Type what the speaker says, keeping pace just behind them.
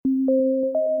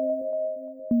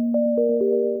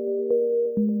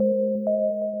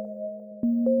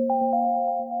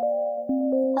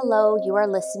Hello, you are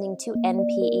listening to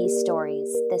NPE Stories.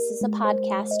 This is a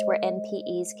podcast where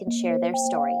NPEs can share their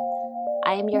story.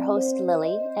 I am your host,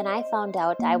 Lily, and I found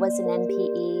out I was an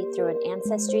NPE through an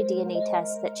ancestry DNA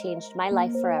test that changed my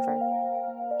life forever.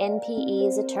 NPE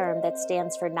is a term that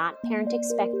stands for Not Parent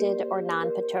Expected or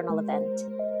Non-Paternal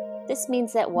Event. This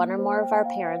means that one or more of our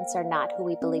parents are not who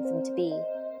we believe them to be.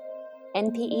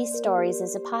 NPE Stories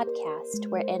is a podcast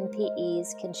where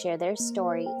NPEs can share their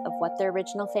story of what their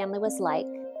original family was like,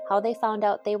 how they found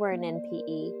out they were an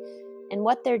NPE, and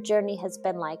what their journey has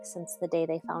been like since the day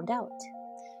they found out.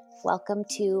 Welcome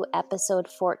to episode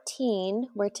 14,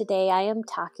 where today I am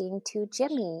talking to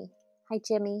Jimmy. Hi,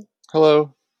 Jimmy.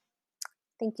 Hello.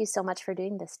 Thank you so much for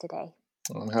doing this today.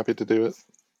 I'm happy to do it.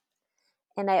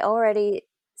 And I already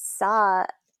saw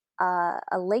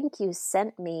a link you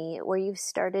sent me where you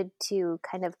started to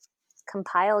kind of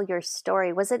compile your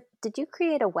story. Did you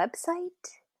create a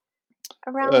website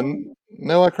around?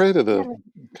 No, I created a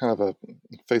kind of a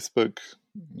Facebook,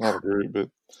 not a group, but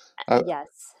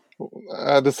Yes.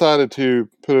 I decided to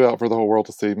put it out for the whole world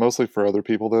to see, mostly for other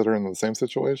people that are in the same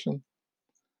situation.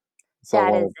 So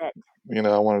That is it.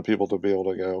 I wanted people to be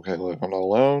able to go, okay, look, I'm not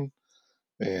alone.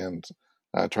 And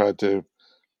I tried to,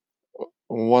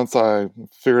 once I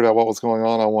figured out what was going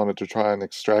on, I wanted to try and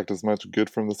extract as much good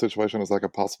from the situation as I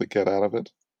could possibly get out of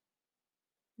it.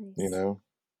 Nice.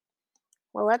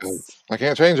 Well, I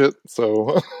can't change it,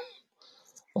 so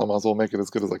I might as well make it as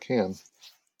good as I can,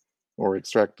 or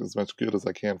extract as much good as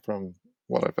I can from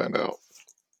what I found out.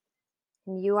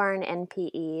 You are an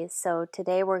NPE, so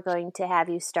today we're going to have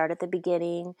you start at the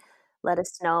beginning. Let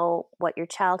us know what your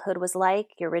childhood was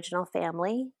like, your original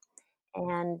family,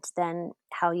 and then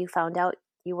how you found out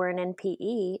you were an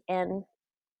NPE and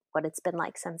what it's been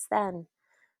like since then.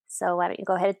 So why don't you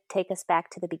go ahead and take us back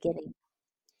to the beginning?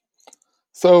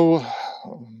 So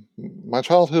my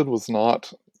childhood was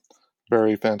not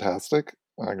very fantastic.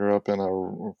 I grew up in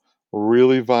a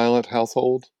really violent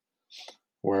household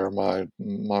where my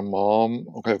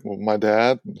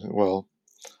dad,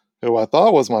 who I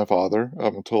thought was my father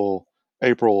up until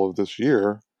April of this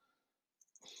year,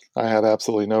 I had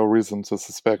absolutely no reason to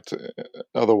suspect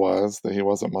otherwise, that he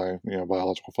wasn't my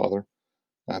biological father.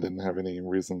 I didn't have any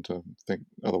reason to think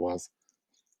otherwise.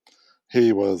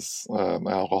 He was an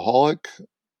alcoholic.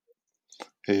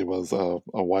 He was a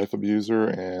wife abuser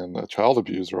and a child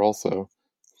abuser also.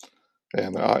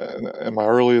 And my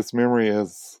earliest memory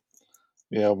is,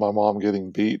 my mom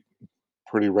getting beat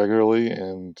pretty regularly.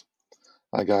 And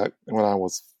when I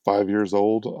was 5 years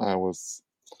old, I was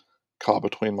caught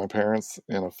between my parents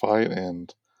in a fight,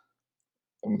 and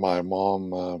my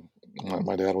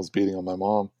dad was beating on my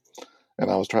mom, and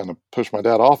I was trying to push my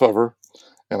dad off of her,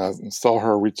 and I saw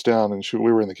her reach down, and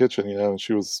we were in the kitchen, and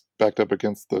she was backed up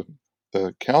against the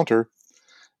counter,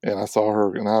 and I saw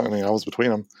her, and I was between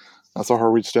them. I saw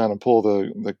her reach down and pull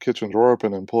the kitchen drawer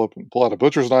open and pull out a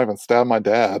butcher's knife and stab my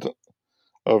dad.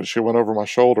 Oh, she went over my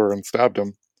shoulder and stabbed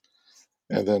him,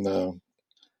 and then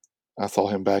I saw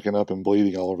him backing up and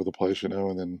bleeding all over the place,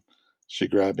 and then she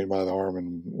grabbed me by the arm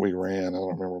and we ran. I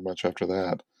don't remember much after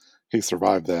that. He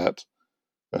survived that.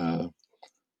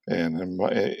 And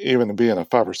even being a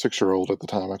 5 or 6 year old at the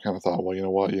time, I kind of thought, well, you know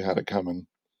what, you had it coming.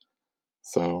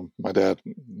 So my dad,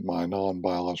 my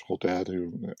non-biological dad,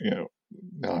 who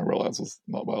now I realize was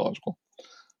not biological,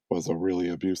 was a really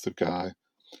abusive guy.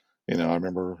 I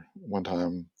remember one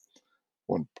time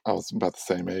when I was about the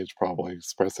same age, probably,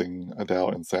 expressing a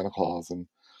doubt in Santa Claus and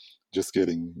just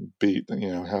getting beat,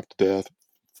 half to death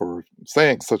for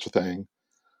saying such a thing.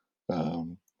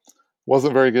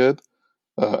 Wasn't very good.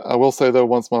 I will say, though,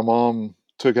 once my mom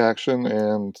took action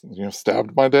and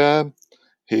stabbed my dad,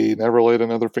 he never laid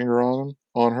another finger on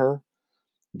her,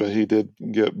 but he did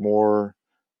get more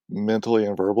mentally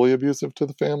and verbally abusive to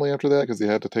the family after that, because he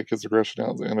had to take his aggression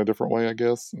out in a different way, I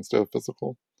guess, instead of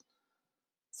physical.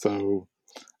 So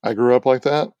I grew up like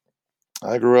that.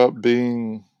 I grew up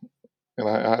being, and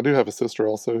I do have a sister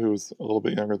also who's a little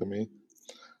bit younger than me.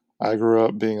 I grew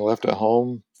up being left at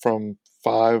home from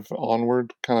 5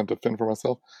 onward, kind of to fend for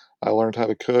myself. I learned how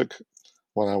to cook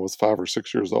when I was 5 or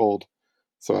 6 years old,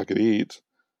 so I could eat.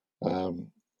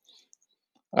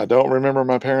 I don't remember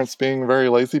my parents being very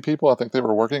lazy people. I think they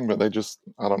were working, but I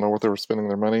don't know what they were spending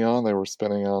their money on. They were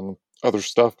spending on other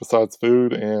stuff besides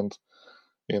food and,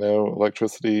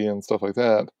 electricity and stuff like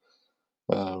that.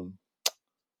 And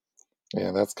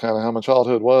that's kind of how my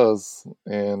childhood was,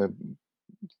 and it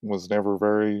was never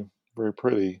very, very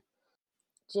pretty.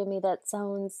 Jimmy, that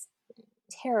sounds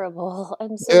terrible.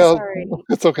 I'm so sorry.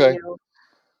 It's okay.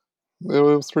 It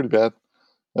was pretty bad.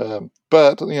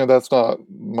 But, that's not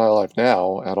my life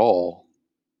now at all.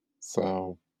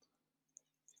 So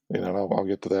And I'll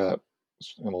get to that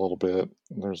in a little bit.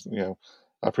 There's,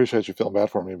 I appreciate you feeling bad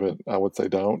for me, but I would say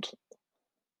don't,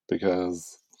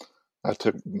 because I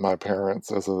took my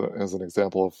parents as an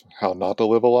example of how not to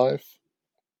live a life.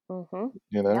 Mm-hmm.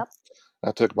 You know, Yep.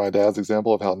 I took my dad's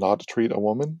example of how not to treat a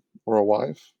woman or a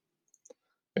wife,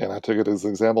 and I took it as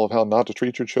an example of how not to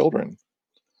treat your children.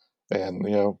 And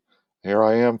here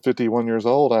I am, 51 years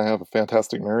old. I have a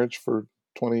fantastic marriage for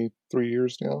 23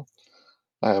 years now.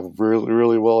 I have really,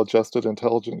 really well-adjusted,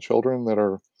 intelligent children that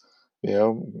are,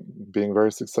 being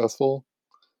very successful.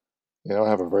 I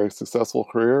have a very successful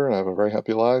career and I have a very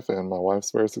happy life, and my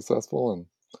wife's very successful,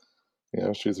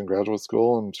 and she's in graduate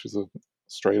school and she's a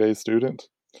straight A student.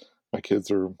 My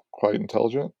kids are quite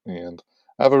intelligent, and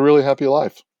I have a really happy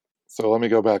life. So let me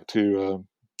go back to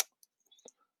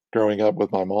growing up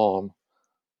with my mom.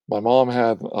 My mom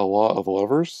had a lot of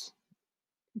lovers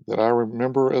that I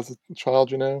remember as a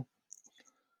child,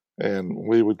 and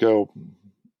we would go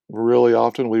really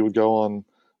often. We would go on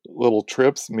little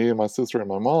trips, me and my sister and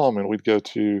my mom, and we'd go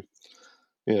to,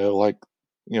 like,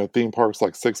 theme parks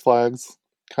like Six Flags,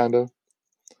 kind of.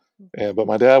 But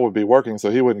my dad would be working,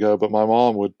 so he wouldn't go. But my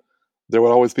mom would. There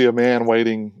would always be a man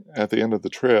waiting at the end of the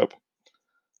trip,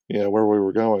 where we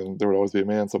were going. There would always be a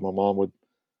man, so my mom would,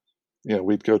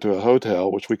 we'd go to a hotel,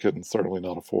 which we couldn't certainly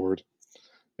not afford,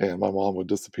 and my mom would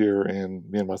disappear, and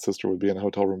me and my sister would be in a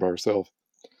hotel room by herself.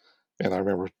 And I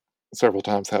remember several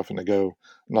times having to go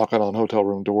knocking on hotel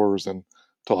room doors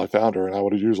until I found her, and I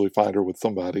would usually find her with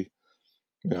somebody,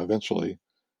 eventually,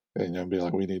 and be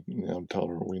like, we need, tell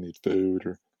her we need food,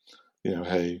 or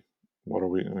hey, what are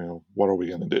we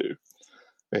going to do?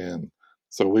 And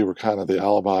so we were kind of the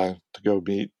alibi to go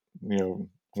meet,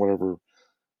 whatever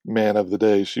man of the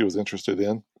day she was interested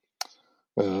in.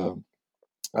 Uh,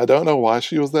 I don't know why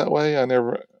she was that way.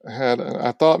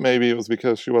 I thought maybe it was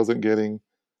because she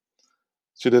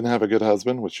didn't have a good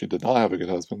husband, which she did not have a good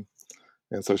husband.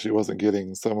 And so she wasn't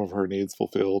getting some of her needs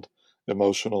fulfilled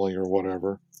emotionally or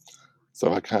whatever.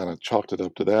 So I kind of chalked it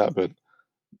up to that. But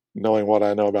knowing what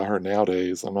I know about her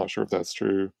nowadays, I'm not sure if that's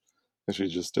true. And she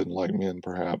just didn't like men,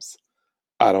 perhaps.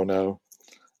 I don't know.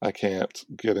 I can't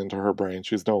get into her brain.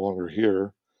 She's no longer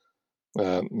here.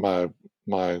 My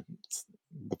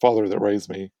the father that raised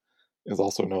me is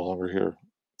also no longer here,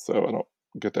 so I don't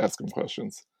get to ask him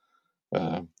questions.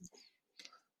 Um,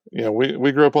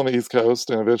 we grew up on the East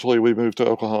Coast, and eventually we moved to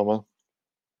Oklahoma,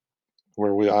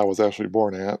 where I was actually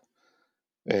born at.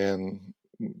 And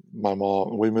my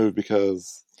mom, we moved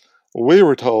because we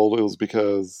were told it was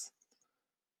because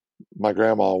my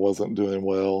grandma wasn't doing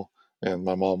well, and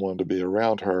my mom wanted to be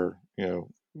around her,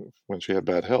 when she had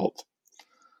bad health.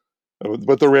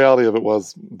 But the reality of it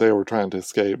was they were trying to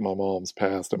escape my mom's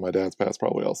past and my dad's past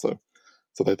probably also.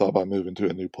 So they thought by moving to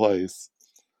a new place,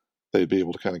 they'd be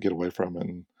able to kind of get away from it,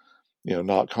 and,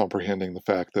 not comprehending the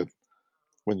fact that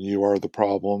when you are the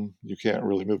problem, you can't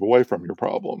really move away from your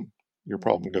problem. Your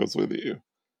problem goes with you.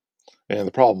 And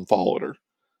the problem followed her.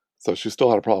 So she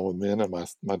still had a problem with men, and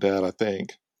my dad,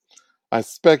 I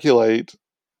speculate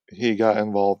he got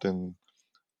involved in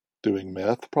doing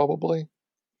meth, probably.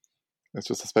 It's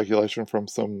just a speculation from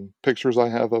some pictures I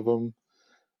have of him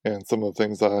and some of the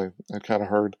things I had kind of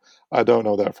heard. I don't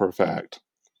know that for a fact.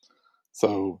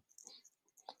 So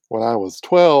when I was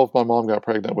 12, my mom got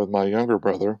pregnant with my younger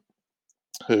brother,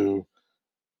 who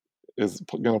is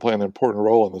going to play an important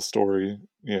role in the story.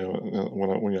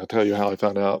 When I tell you how I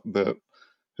found out that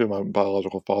who my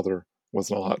biological father was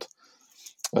not.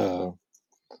 Uh,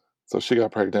 so she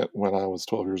got pregnant when I was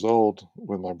 12 years old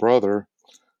with my brother.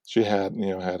 She had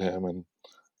him, and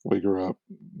we grew up.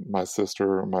 My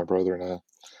sister, my brother, and I.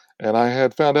 And I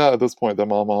had found out at this point that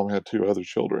my mom had two other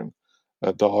children,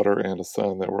 a daughter and a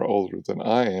son that were older than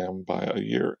I am by a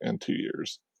year and 2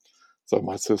 years. So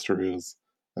my sister is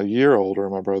a year older,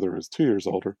 and my brother is 2 years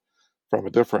older from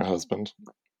a different husband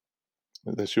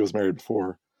that she was married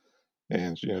before.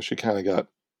 And, she kind of got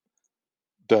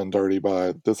done dirty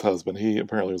by this husband. He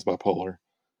apparently was bipolar,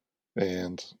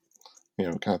 and,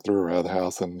 kind of threw her out of the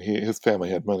house. And his family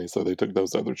had money, so they took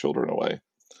those other children away.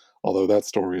 Although that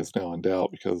story is now in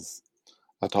doubt, because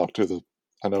I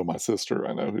know my sister,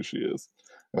 I know who she is,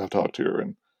 and I've talked to her,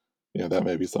 and that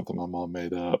may be something my mom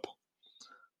made up.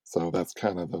 So that's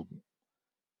kind of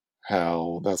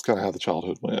how the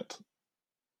childhood went.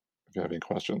 If you have any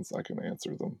questions, I can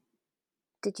answer them.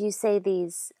 Did you say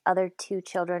these other two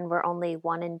children were only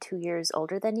 1 and 2 years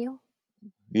older than you?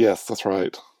 Yes, that's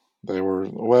right. They were,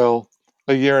 well,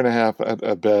 a year and a half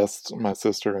at best. My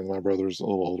sister and my brother's a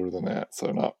little older than that,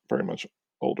 so not very much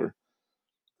older.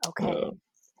 Okay. And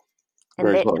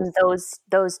Very close.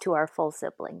 those two are full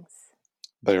siblings.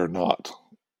 They are not.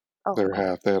 Oh, They're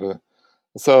half. They had a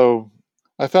So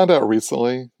I found out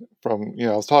recently from,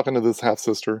 I was talking to this half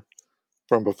sister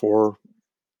from before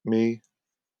me,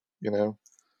 you know,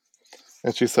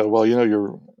 and she said,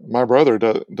 well, my brother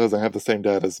doesn't have the same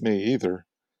dad as me either,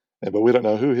 but we don't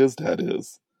know who his dad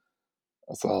is.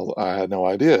 So I had no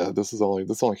idea. This only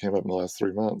came up in the last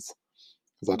 3 months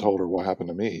because I told her what happened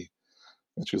to me,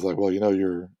 and she was like, well,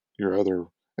 your other,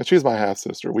 and she's my half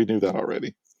sister. We knew that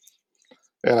already,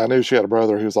 and I knew she had a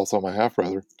brother who was also my half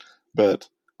brother, but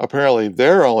apparently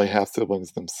they're only half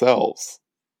siblings themselves,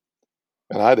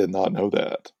 and I did not know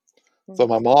that. So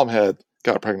my mom had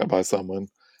got pregnant by someone,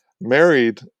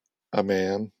 married a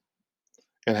man,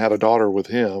 and had a daughter with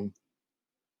him,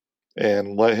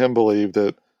 and let him believe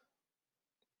that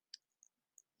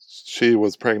she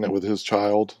was pregnant with his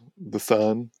child, the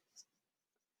son,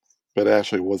 but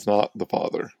actually was not the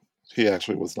father. He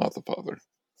actually was not the father.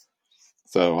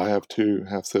 So I have two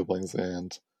half siblings,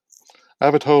 and I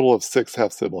have a total of 6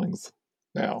 half siblings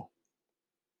now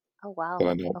oh wow. that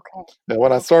I know. Okay. Now,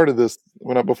 when I Okay. started this,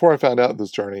 before I found out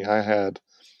this journey, I had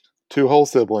 2 whole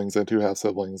siblings and 2 half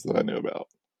siblings that I knew about.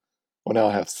 Well, now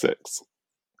I have 6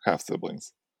 half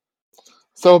siblings.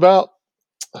 So about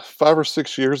 5 or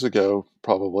 6 years ago,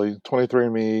 probably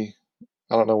 23andMe.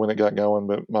 I don't know when it got going,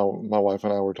 but my wife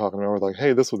and I were talking about. We're like,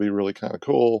 hey, this would be really kind of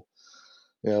cool.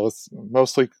 It's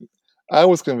mostly. I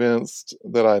was convinced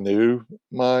that I knew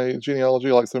my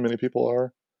genealogy, like so many people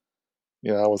are.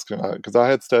 I was because I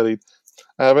had studied.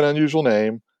 I have an unusual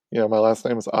name. My last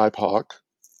name is IPOC,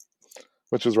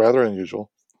 which is rather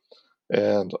unusual,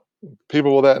 and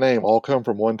people with that name all come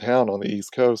from one town on the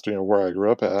East Coast, where I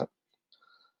grew up at.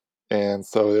 And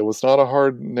so it was not a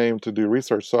hard name to do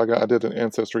research. So I did an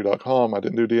ancestry.com. I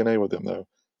didn't do DNA with them though.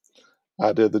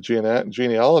 I did the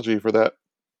genealogy for that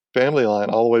family line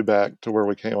all the way back to where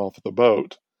we came off of the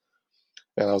boat.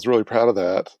 And I was really proud of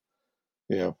that,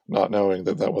 not knowing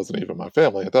that that wasn't even my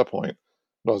family at that point.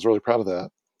 But I was really proud of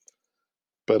that.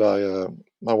 But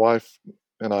my wife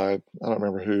and I don't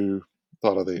remember who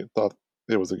thought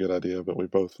it was a good idea, but we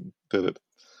both did it.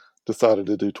 Decided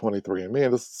to do 23andMe,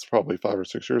 and this is probably 5 or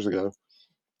 6 years ago.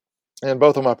 And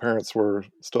both of my parents were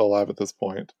still alive at this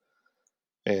point.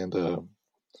 And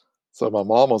so my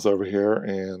mom was over here,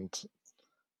 and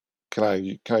can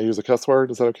I use a cuss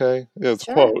word? Is that okay? Yeah, it's a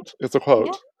Sure. quote. It's a Yeah.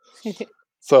 quote.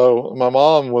 So my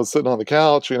mom was sitting on the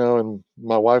couch, and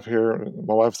my wife's here.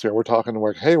 We're talking,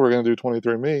 we're like, hey, we're going to do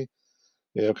 23andMe,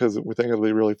 because we think it'll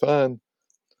be really fun.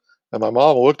 And my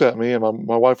mom looked at me, and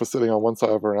my wife was sitting on one side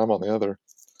of her, and I'm on the other.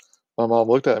 My mom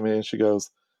looked at me, and she goes,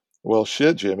 well,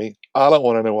 shit, Jimmy, I don't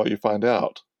want to know what you find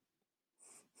out.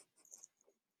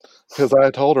 Because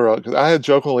I had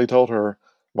jokingly told her,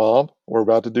 Mom, we're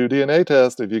about to do DNA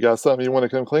test. If you got something you want to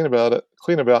come clean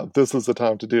about, this is the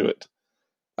time to do it.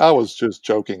 I Yeah. was just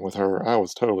joking with her. I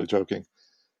was totally joking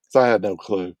because I had no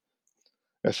clue.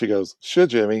 And she goes,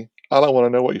 shit, Jimmy, I don't want to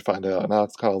know what you find out. And I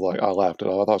was kind of like, I laughed it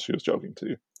off. I thought she was joking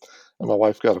too. And my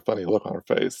wife got a funny look on her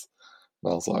face.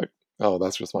 And I was like, oh,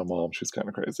 that's just my mom. She's kind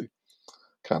of crazy.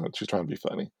 She's trying to be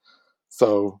funny.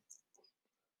 So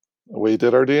we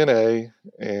did our DNA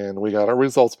and we got our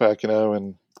results back,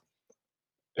 and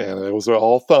it was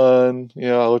all fun.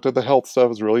 I looked at the health stuff. It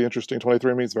was really interesting.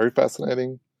 23andMe is very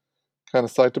fascinating kind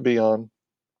of site to be on.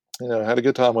 I had a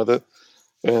good time with it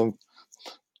and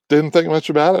didn't think much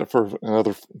about it for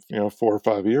another, 4 or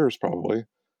 5 years probably.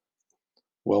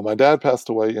 Well, my dad passed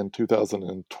away in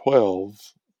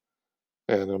 2012,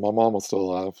 and my mom was still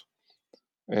alive,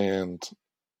 and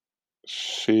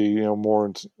she,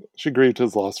 mourned. She grieved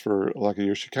his loss for like a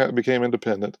year. She kind of became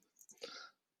independent.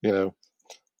 You know,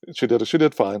 she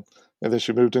did fine, and then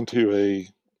she moved into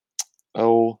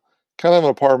oh, kind of an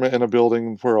apartment in a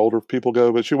building where older people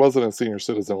go, but she wasn't a senior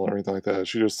citizen or anything like that.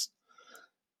 She just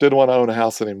didn't want to own a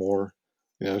house anymore.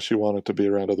 She wanted to be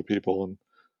around other people,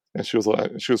 and she was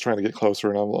trying to get closer.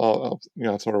 And I told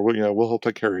her, well, we'll help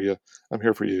take care of you. I'm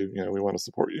here for you. We want to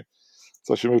support you.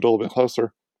 So she moved a little bit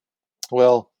closer.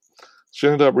 Well, she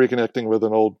ended up reconnecting with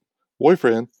an old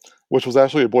boyfriend, which was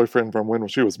actually a boyfriend from when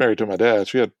she was married to my dad.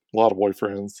 She had a lot of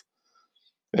boyfriends.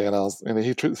 And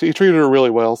he treated her really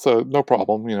well, so no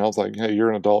problem. I was like, hey, you're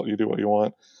an adult, you do what you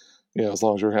want. As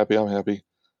long as you're happy, I'm happy.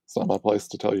 It's not my place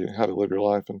to tell you how to live your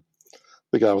life. And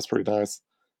the guy was pretty nice,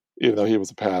 even though he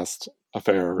was a past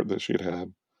affair that she'd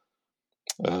had.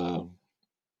 Um,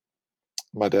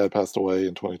 my dad passed away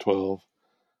in 2012.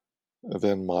 And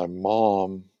then my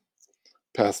mom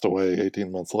passed away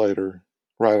 18 months later,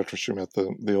 right after she met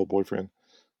the old boyfriend.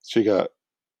 She got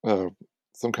uh,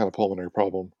 some kind of pulmonary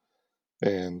problem,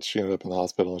 and she ended up in the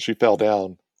hospital. And she fell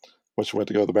down when she went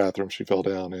to go to the bathroom. She fell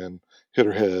down and hit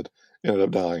her head, ended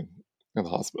up dying in the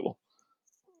hospital.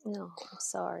 No, I'm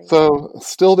sorry. So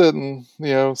still didn't,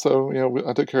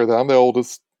 I took care of that. I'm the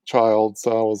oldest child,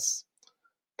 so I was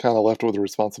kind of left with the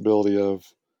responsibility of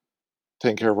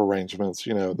taking care of arrangements,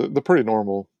 the pretty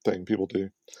normal thing people do,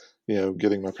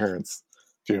 getting my parents'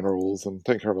 funerals and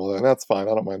taking care of all that. And that's fine.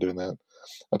 I don't mind doing that.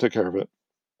 I took care of it.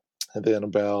 And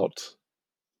then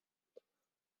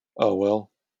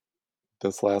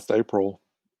this last April,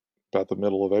 about the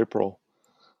middle of April,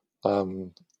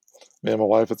 me and my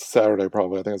wife, it's a Saturday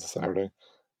probably. I think it's a Saturday.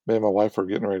 Me and my wife are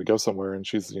getting ready to go somewhere, and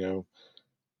she's,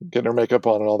 getting her makeup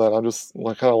on and all that. I'm just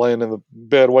like kind of laying in the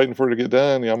bed waiting for her to get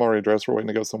done. I'm already dressed. We're waiting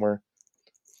to go somewhere.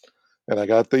 And I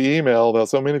got the email that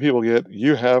so many people get,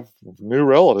 you have new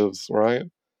relatives, right?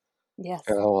 Yes.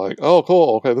 And I'm like, oh,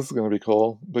 cool. Okay, this is going to be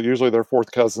cool. But usually they're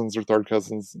fourth cousins or third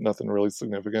cousins, nothing really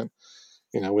significant.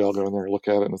 We all go in there and look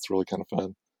at it, and it's really kind of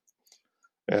fun.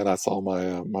 And I saw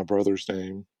my brother's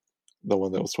name, the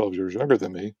one that was 12 years younger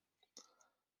than me,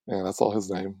 and I saw his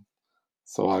name.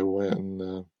 So I went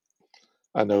and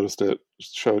I noticed it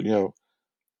showed,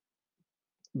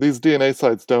 these DNA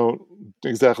sites don't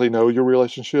exactly know your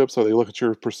relationship, so they look at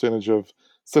your percentage of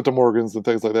centimorgans and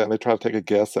things like that, and they try to take a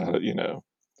guess at it, and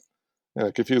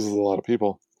it confuses a lot of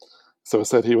people. So it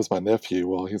said he was my nephew.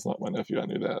 Well, he's not my nephew. I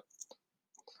knew that.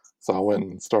 So I went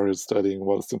and started studying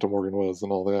what a centimorgan was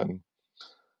and all that, and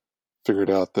figured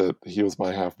out that he was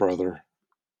my half brother.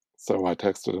 So I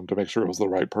texted him to make sure it was the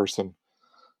right person.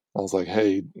 I was like,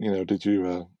 "Hey, did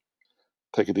you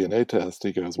take a DNA test?"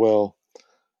 He goes, "Well,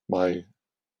 my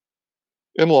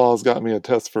in-laws got me a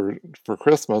test for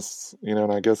Christmas,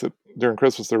 and I guess during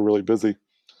Christmas they're really busy,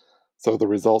 so the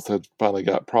results had finally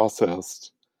got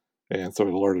processed, and so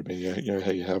it alerted me,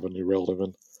 hey, you have a new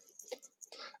relative."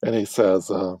 And he says,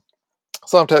 so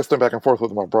I'm texting back and forth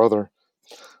with my brother.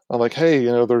 I'm like, "Hey,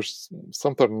 there's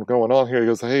something going on here." He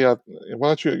goes, "Hey, why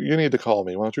don't you need to call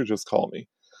me? Why don't you just call me?"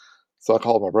 So I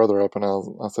called my brother up and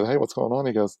I said, "Hey, what's going on?"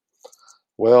 He goes,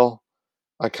 "Well,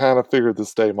 I kind of figured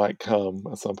this day might come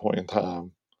at some point in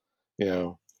time, you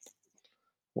know,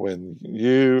 when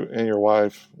you and your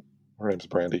wife, her name's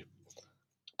Brandy,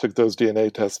 took those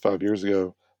DNA tests 5 years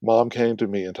ago. Mom came to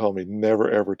me and told me never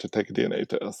ever to take a DNA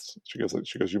test. She goes,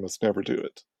 you must never do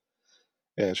it."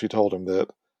 And she told him that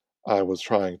I was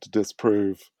trying to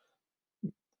disown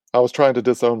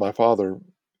my father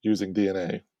using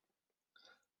DNA,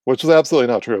 which is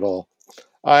absolutely not true at all.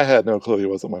 I had no clue he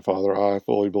wasn't my father. I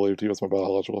fully believed he was my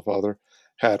biological father,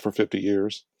 had for 50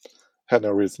 years, had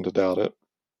no reason to doubt it.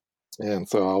 And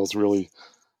so I was really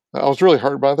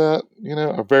hurt by that,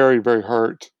 very, very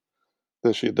hurt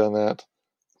that she had done that.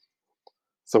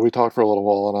 So we talked for a little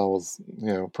while, and I was,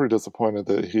 pretty disappointed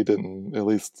that he didn't at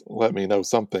least let me know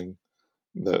something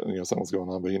that, something was going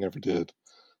on, but he never did.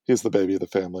 He's the baby of the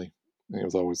family, and he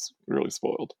was always really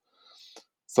spoiled.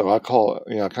 So I I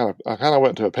kind of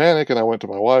went into a panic, and I went to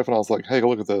my wife, and I was like, "Hey,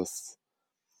 look at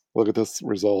this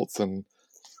results." And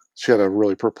she had a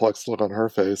really perplexed look on her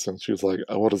face, and she was like,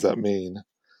 "Oh, what does that mean?" I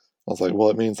was like, "Well,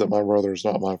 it means that my brother is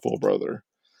not my full brother."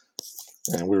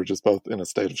 And we were just both in a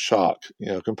state of shock,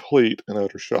 complete and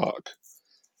utter shock.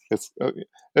 It's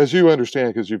as you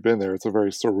understand because you've been there. It's a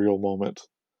very surreal moment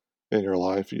in your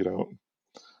life.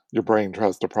 Your brain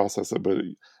tries to process it, but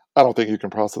I don't think you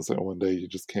can process it in one day. You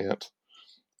just can't.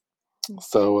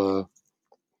 So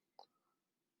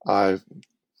I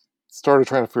started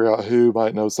trying to figure out who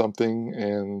might know something,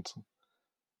 and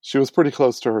she was pretty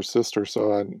close to her sister.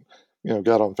 So I,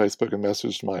 got on Facebook and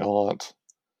messaged my aunt,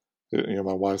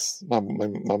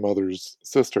 my mother's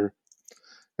sister,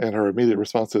 and her immediate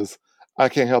response is, "I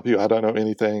can't help you. I don't know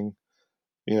anything.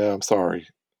 I'm sorry."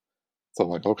 So I'm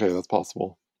like, "Okay, that's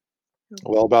possible."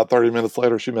 Well, about 30 minutes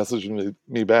later, she messaged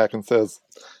me back and says,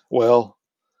 "Well,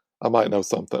 I might know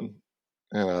something."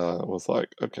 And I was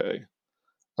like, "Okay."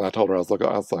 And I told her, I was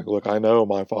like, "Look, I know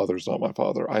my father's not my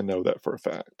father. I know that for a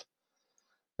fact."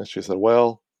 And she said,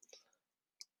 "Well,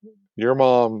 your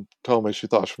mom told me she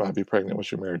thought she might be pregnant when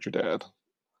she married your dad."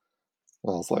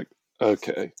 And I was like,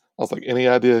 "Okay." I was like, "Any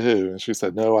idea who?" And she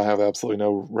said, "No, I have absolutely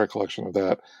no recollection of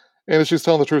that." And if she's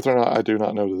telling the truth or not, I do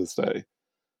not know to this day.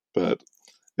 But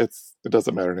it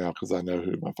doesn't matter now because I know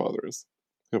who my father is,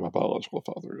 who my biological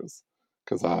father is,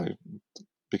 because I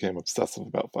became obsessive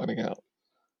about finding out,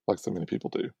 like so many people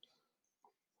do.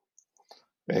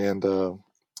 And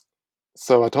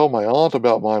so I told my aunt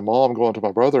about my mom going to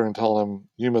my brother and telling him,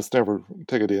 "You must never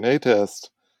take a DNA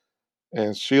test."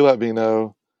 And she let me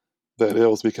know that it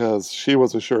was because she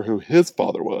wasn't sure who his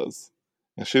father was,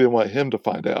 and she didn't want him to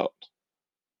find out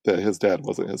that his dad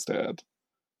wasn't his dad.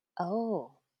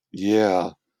 Oh.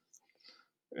 Yeah.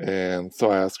 And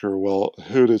so I asked her, well,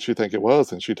 who did she think it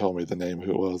was? And she told me the name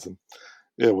who it was. And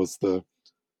it was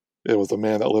a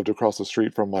man that lived across the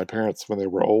street from my parents when they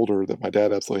were older that my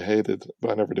dad absolutely hated,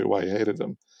 but I never knew why he hated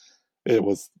them. It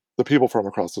was the people from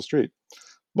across the street.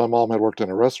 My mom had worked in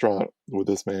a restaurant with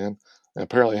this man and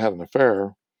apparently had an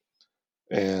affair,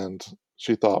 and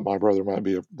she thought my brother might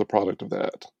be the product of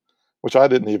that, which I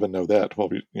didn't even know that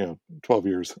 12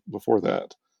 years before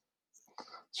that.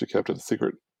 She kept it a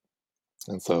secret.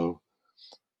 And so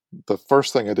the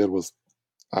first thing I did was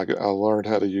I learned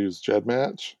how to use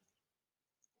GEDmatch.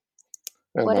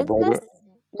 And What my is this? brother,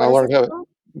 I What is learned this how to, called?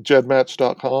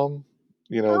 GEDmatch.com,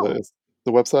 Oh,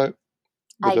 the website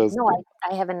that I does, no,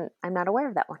 I haven't. I'm not aware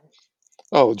of that one.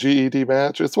 oh, GED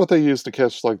Match. It's what they use to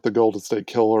catch like the Golden State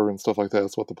Killer and stuff like that.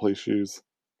 It's what the police use.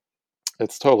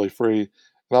 It's totally free.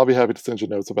 And I'll be happy to send you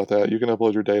notes about that. You can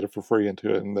upload your data for free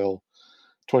into it, and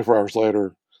 24 hours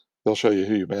later, they'll show you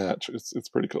who you match. It's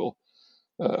pretty cool.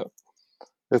 Uh,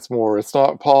 it's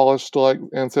not polished like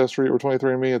Ancestry or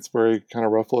 23andMe. It's very kind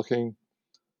of rough looking,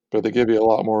 but they give you a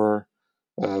lot more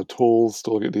tools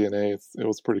to look at DNA. It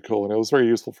was pretty cool, and it was very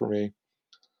useful for me.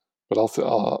 But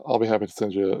I'll be happy to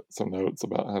send you some notes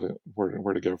about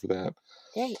where to go for that.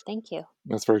 Great, thank you.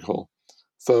 That's very cool.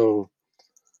 So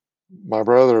my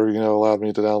brother, allowed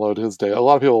me to download his data. A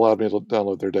lot of people allowed me to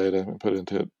download their data and put it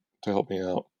into it to help me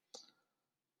out.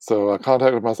 So I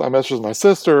messaged my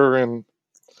sister, and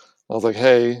I was like,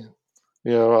 hey, I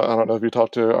don't know if you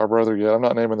talked to our brother yet. I'm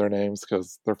not naming their names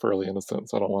because they're fairly innocent,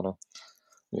 so I don't want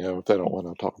to, if they don't want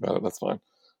to talk about it, that's fine.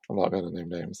 I'm not going to name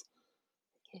names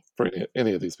for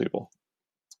any of these people.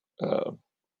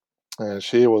 And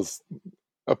she was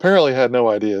apparently had no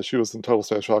idea. She was in total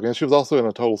state of shock, and she was also in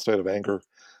a total state of anger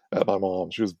at my mom.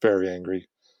 She was very angry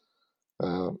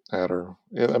at her,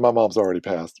 and my mom's already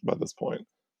passed by this point,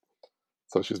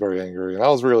 so she's very angry, and I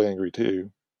was really angry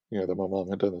too. That my mom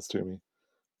had done this to me.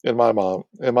 In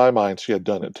my mind, she had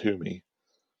done it to me.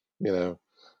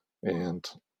 And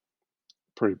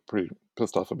pretty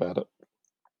pissed off about it.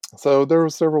 So there were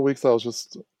several weeks I was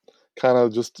just kind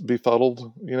of just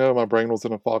befuddled. My brain was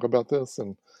in a fog about this,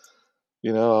 and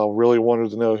I really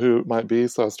wanted to know who it might be,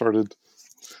 so I started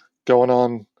going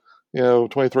on,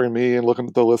 23andMe and looking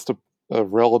at the list of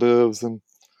relatives, and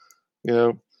you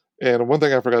know, and one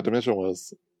thing I forgot to mention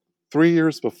was 3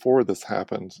 years before this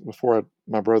happened, before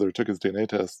my brother took his DNA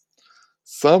test,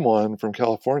 someone from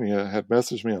California had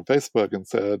messaged me on Facebook and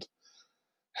said,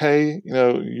 hey,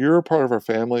 you're a part of our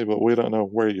family, but we don't know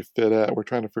where you fit at. We're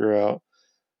trying to figure out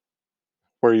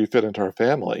where you fit into our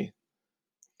family.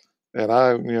 And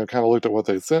I, kind of looked at what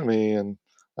they sent me, and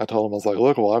I told them, I was like,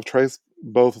 look, well, I've traced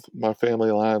both my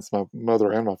family lines, my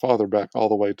mother and my father, back all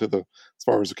the way to as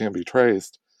far as it can be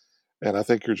traced. And I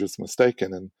think you're just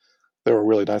mistaken. And they were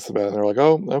really nice about it. And they're like,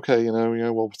 oh, okay,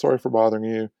 well, sorry for bothering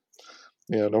you.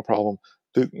 No problem.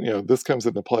 This comes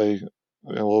into play a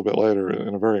little bit later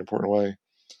in a very important way.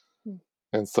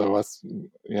 And so I spent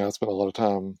a lot of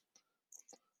time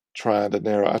trying to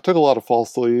narrow. I took a lot of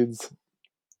false leads,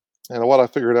 and what I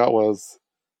figured out was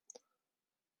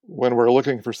when we're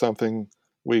looking for something,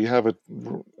 we have at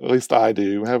least I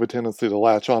do, have a tendency to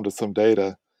latch onto some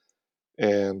data,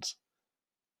 and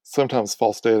sometimes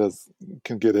false data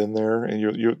can get in there, and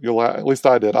you'll at least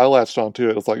I did. I latched onto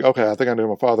it. It's like, okay, I think I know who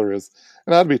my father is,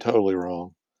 and I'd be totally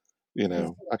wrong.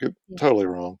 I could totally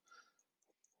wrong.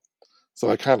 So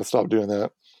I kind of stopped doing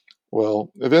that.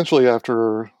 Well, eventually,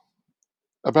 after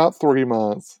about 3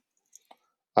 months,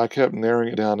 I kept narrowing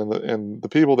it down, and the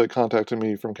people that contacted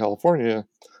me from California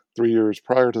 3 years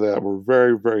prior to that were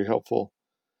very, very helpful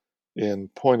in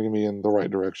pointing me in the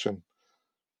right direction,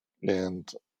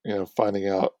 and finding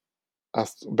out. I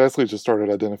basically just started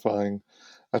identifying.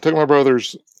 I took my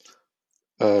brother's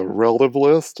relative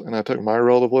list, and I took my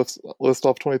relative list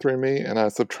off 23andMe, and I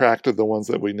subtracted the ones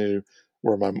that we knew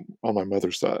were on my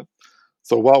mother's side.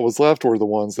 So what was left were the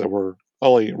ones that were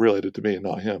only related to me and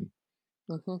not him.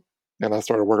 Mm-hmm. And I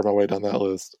started working my way down that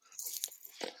list.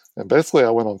 And basically, I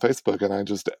went on Facebook and I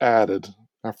just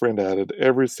my friend added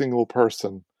every single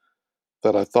person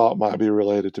that I thought might be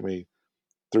related to me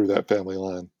through that family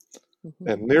line. Mm-hmm.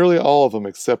 And nearly all of them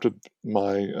accepted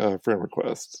my friend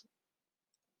requests.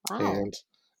 Wow. And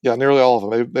yeah, nearly all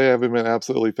of them. They have been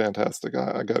absolutely fantastic.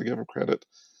 I got to give them credit.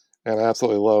 And I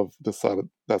absolutely love that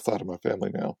side of my family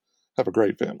now. I have a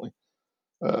great family.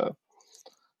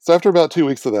 So after about 2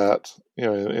 weeks of that,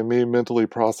 and me mentally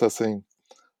processing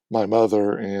my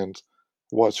mother and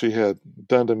what she had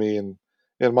done to me, and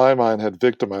in my mind had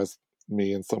victimized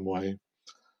me in some way,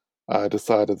 I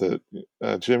decided that,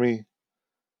 Jimmy,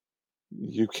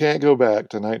 you can't go back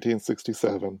to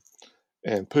 1967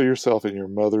 and put yourself in your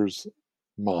mother's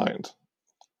mind.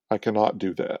 I cannot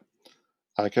do that.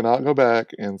 I cannot go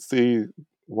back and see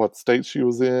what state she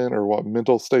was in or what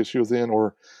mental state she was in,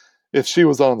 or if she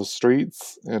was on the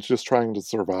streets and just trying to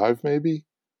survive, maybe,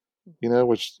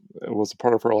 which was a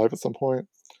part of her life at some point.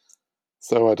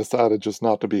 So I decided just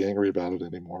not to be angry about it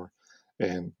anymore,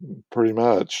 and pretty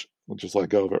much just let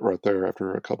go of it right there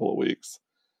after a couple of weeks.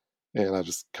 And I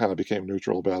just kind of became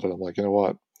neutral about it. I'm like, you know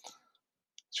what?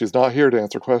 She's not here to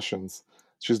answer questions.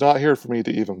 She's not here for me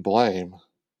to even blame.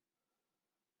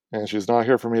 And she's not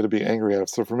here for me to be angry at.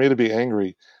 So for me to be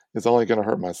angry is only going to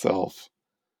hurt myself.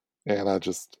 And I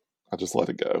just let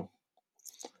it go.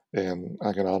 And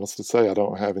I can honestly say I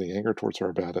don't have any anger towards her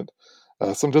about it.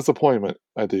 Some disappointment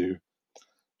I do,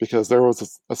 because there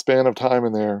was a span of time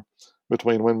in there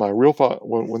between when my real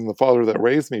when the father that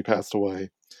raised me passed away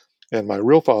and my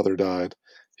real father died.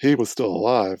 He was still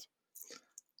alive.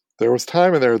 There was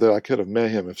time in there that I could have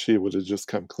met him if she would have just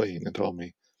come clean and told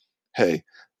me, hey,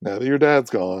 now that your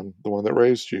dad's gone, the one that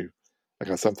raised you, I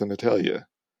got something to tell you.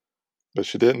 But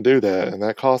she didn't do that, and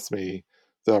that cost me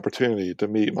the opportunity to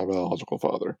meet my biological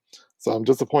father. So I'm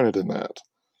disappointed in that.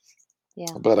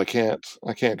 Yeah. But I can't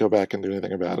go back and do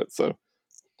anything about it.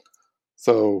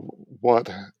 So what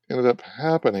ended up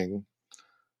happening,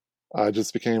 I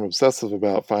just became obsessive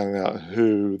about finding out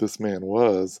who this man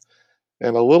was,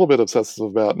 and a little bit obsessive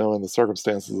about knowing the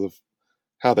circumstances of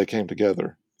how they came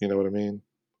together. You know what I mean?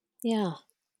 Yeah.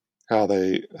 How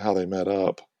they met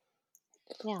up.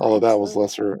 Yeah. Although that was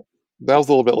absolutely. that was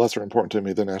a little bit lesser important to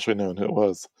me than actually knowing who it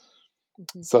was.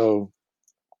 Mm-hmm. So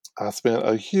I spent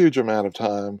a huge amount of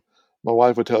time. My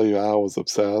wife would tell you I was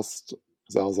obsessed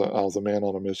because I was a man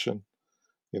on a mission,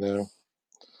 you know.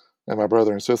 And my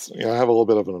brother and sister, I have a little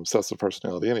bit of an obsessive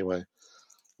personality anyway.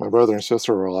 My brother and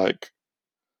sister were like,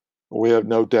 "We have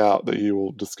no doubt that you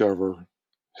will discover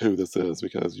who this is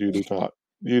because you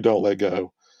don't let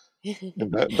go."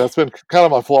 And that's been kind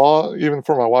of my flaw. Even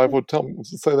for my wife would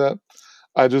say that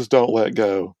I just don't let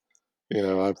go.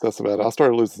 That's about it. I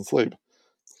started losing sleep.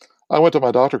 I went to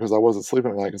my doctor because I wasn't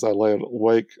sleeping at night because I lay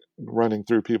awake running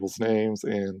through people's names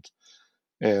and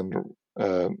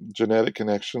genetic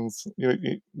connections.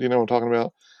 You know what I'm talking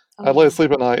about? Oh, I'd lay yeah.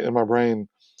 asleep at night in my brain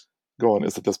going,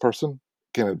 is it this person?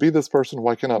 Can it be this person?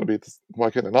 Why cannot it be this? Why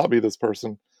can it not be this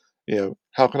person?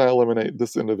 How can I eliminate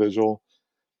this individual?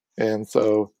 And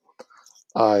so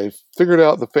I figured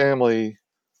out the family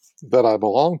that I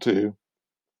belong to,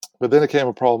 but then it came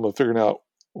a problem of figuring out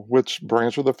which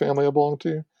branch of the family I belong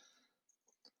to.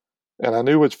 And I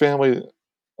knew which family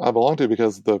I belonged to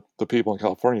because the people in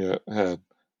California had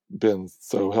been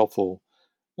so helpful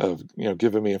of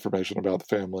giving me information about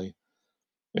the family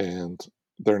and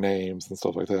their names and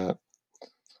stuff like that.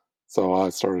 So I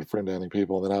started friend adding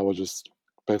people, and then I would just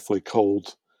basically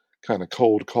cold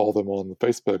call them on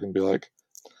Facebook and be like,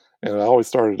 and I always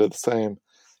started at the same.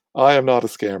 I am not a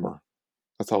scammer.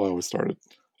 That's how I always started.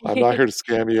 I'm not here to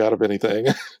scam you out of anything.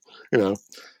 you know,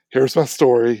 Here's my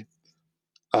story.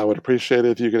 I would appreciate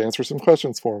it if you could answer some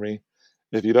questions for me.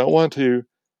 If you don't want to,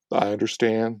 I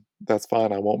understand. That's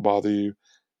fine. I won't bother you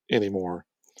anymore.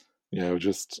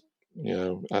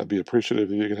 I'd be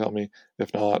appreciative if you could help me.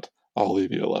 If not, I'll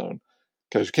leave you alone.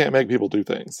 Because you can't make people do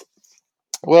things.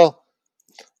 Well,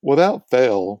 without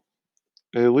fail,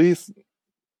 at least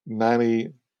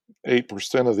 98%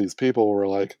 of these people were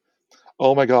like,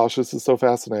 oh my gosh, this is so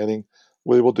fascinating.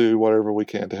 We will do whatever we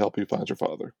can to help you find your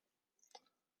father.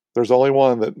 There's only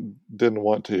one that didn't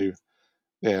want to,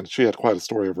 and she had quite a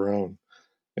story of her own.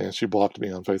 And she blocked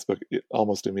me on Facebook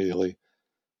almost immediately.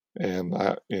 And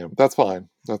that's fine.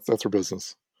 That's her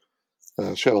business.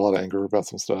 She had a lot of anger about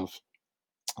some stuff.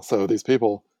 So these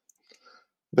people,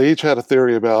 they each had a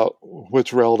theory about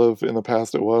which relative in the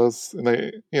past it was, and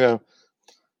a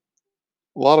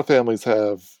lot of families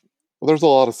have. Well, there's a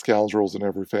lot of scoundrels in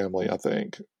every family. I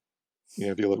think.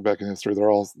 If you look back in history,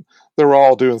 they're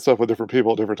all doing stuff with different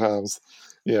people at different times.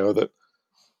 That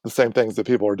the same things that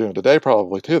people are doing today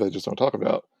probably too. They just don't talk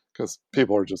about because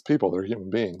people are just people. They're human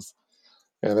beings.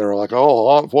 And they were like, oh,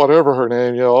 Aunt whatever her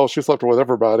name, oh, she slept with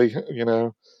everybody,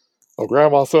 Oh,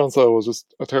 Grandma so-and-so was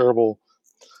just a terrible,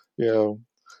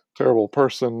 terrible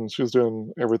person. She was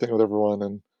doing everything with everyone.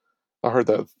 And I heard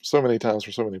that so many times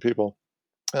for so many people.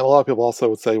 And a lot of people also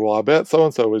would say, well, I bet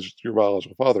so-and-so was your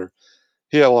biological father.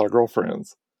 He had a lot of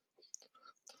girlfriends.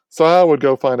 So I would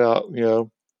go find out,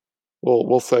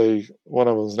 we'll say one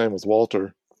of them's name was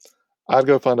Walter. I'd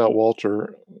go find out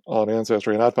Walter on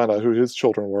Ancestry, and I'd find out who his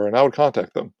children were, and I would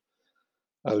contact them.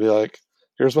 I'd be like,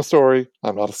 here's my story.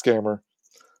 I'm not a scammer,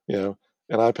 and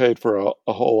I paid for a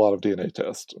whole lot of DNA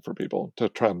tests for people to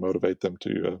try and motivate them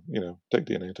to, take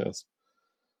DNA tests.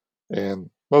 And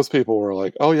most people were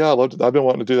like, "Oh yeah, I've been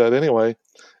wanting to do that anyway,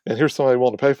 and here's somebody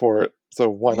willing to pay for it, so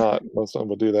why not?" Most of them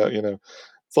would do that.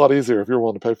 It's a lot easier if you're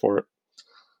willing to pay for it.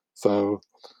 So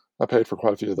I paid for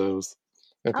quite a few of those,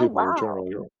 and Oh, people were wow. generally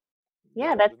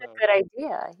Yeah, willing that's to a know. good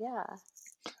idea. Yeah.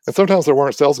 And sometimes there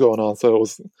weren't sales going on, so it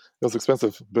was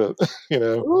expensive, but you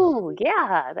know, Ooh,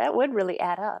 yeah, that would really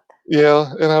add up.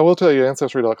 yeah. And I will tell you,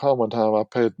 Ancestry.com one time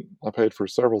I paid for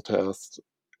several tests,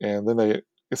 and then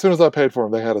as soon as I paid for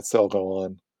them, they had a sale go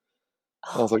on.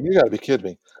 I was like, "You got to be kidding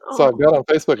me!" So I Oh, got on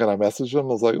Facebook and I messaged them. I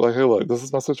was like, "Hey, look, this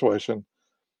is my situation,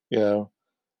 you know,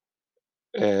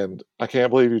 and I can't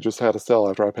believe you just had a sale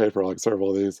after I paid for like several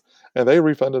of these." And they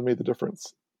refunded me the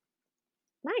difference.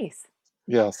 nice.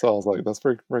 Yeah, so I was like, "That's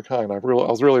very, very kind." I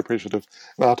was really appreciative.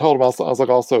 And I told them also, I was like,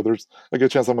 "Also, there's a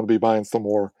good chance I'm going to be buying some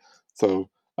more, so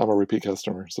I'm a repeat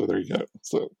customer." So there you go.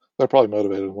 So that probably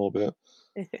motivated them a little bit.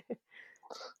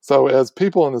 So as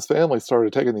people in this family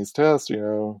started taking these tests,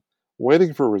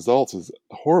 waiting for results is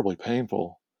horribly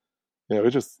painful. It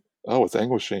just it's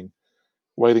anguishing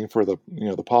waiting for the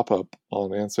pop up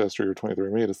on Ancestry or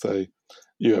 23andMe to say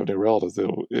you have new relatives.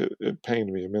 It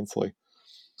pained me immensely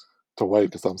to wait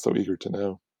because I'm so eager to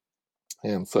know.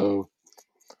 And so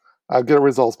I'd get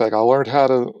results back. I learned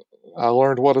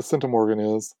what a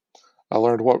centimorgan is. I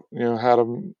learned how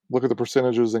to look at the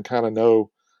percentages and kind of know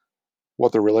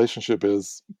what the relationship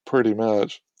is pretty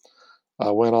much.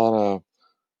 I went on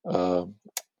a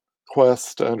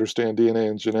quest to understand DNA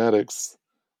and genetics.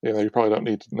 You probably don't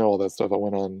need to know all that stuff. I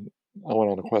went on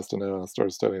a quest to know, and I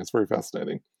started studying. It's very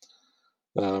fascinating.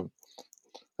 Um,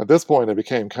 at this point, it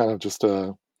became kind of just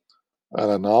an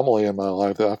anomaly in my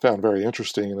life that I found very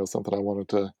interesting. Something I wanted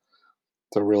to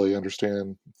really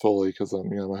understand fully because I'm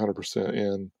 100%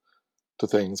 in to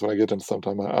things. When I get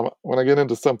into when I get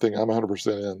into something, I'm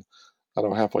 100% in. I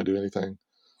don't halfway do anything.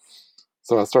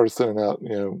 So I started sending out,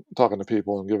 talking to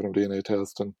people and giving them DNA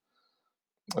tests, and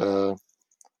uh,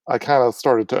 I kind of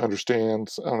started to understand.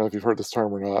 I don't know if you've heard this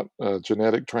term or not.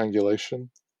 Genetic triangulation.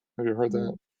 Have you heard that?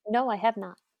 Mm, no, I have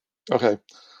not. Okay,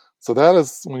 so that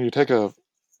is when you take a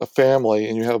family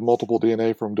and you have multiple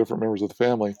DNA from different members of the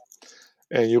family,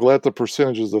 and you let the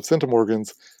percentages of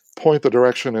centimorgans point the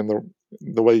direction in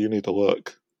the way you need to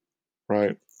look,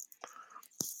 right?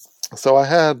 So I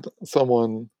had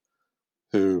someone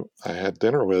who I had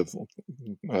dinner with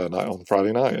on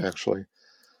Friday night, actually.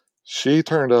 She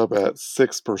turned up at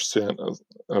 6%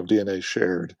 of DNA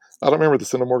shared. I don't remember the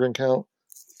centimorgan count,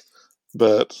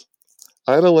 but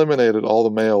I had eliminated all the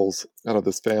males out of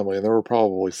this family, and there were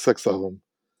probably 6 of them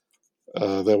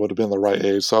that would have been the right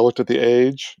age. So I looked at the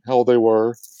age, how old they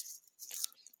were,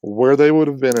 where they would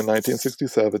have been in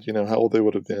 1967, how old they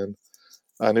would have been.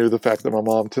 I knew the fact that my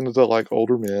mom tended to like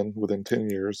older men within 10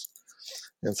 years.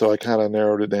 And so I kind of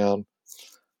narrowed it down.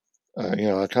 I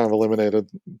kind of eliminated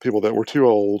people that were too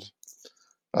old.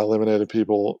 I eliminated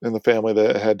people in the family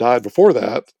that had died before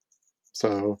that.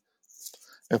 So,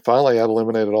 and finally, I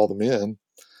eliminated all the men.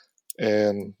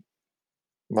 And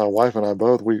my wife and I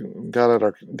both, we got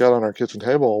on our kitchen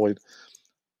table and we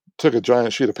took a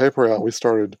giant sheet of paper out. And we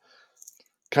started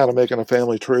kind of making a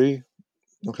family tree,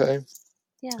 okay,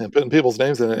 Yeah. and putting people's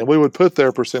names in it. And we would put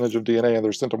their percentage of DNA and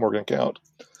their centimorgan count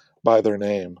by their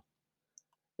name.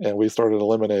 And we started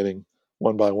eliminating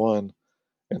one by one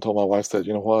until my wife said,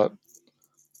 "You know what?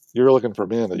 You're looking for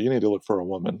men, that you need to look for a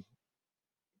woman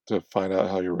to find out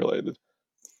how you're related."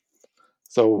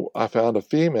 So I found a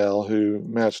female who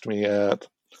matched me at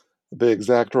the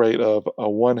exact rate of a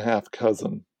one half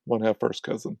cousin, one half first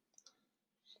cousin.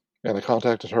 And I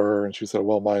contacted her and she said,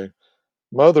 "Well, my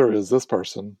mother is this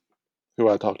person who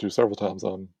I talked to several times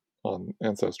on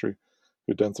Ancestry,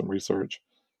 who'd done some research."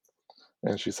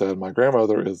 And she said, "My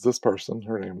grandmother is this person.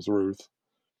 Her name is Ruth."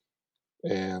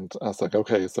 And I was like,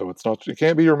 "Okay, so it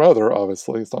can't be your mother,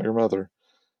 obviously. It's not your mother.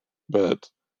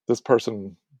 But this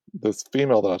person, this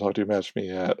female that I talked to matched me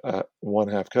at one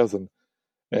half cousin.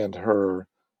 And her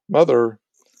mother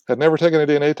had never taken a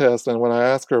DNA test. And when I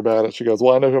asked her about it, she goes,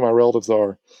 'Well, I know who my relatives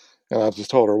are.' And I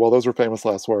just told her, 'Well, those are famous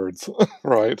last words,'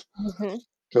 right? Hmm.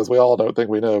 Because we all don't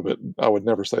think we know, but I would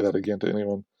never say that again to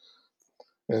anyone."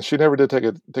 And she never did take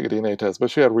a DNA test, but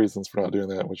she had reasons for not doing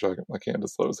that, which I can't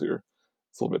disclose here.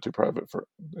 It's a little bit too private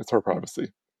it's her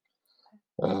privacy.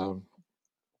 Um,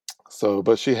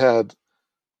 but she had,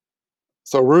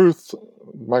 so Ruth,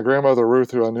 my grandmother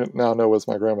Ruth, who now know as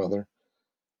my grandmother,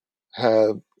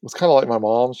 was kind of like my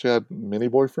mom. She had many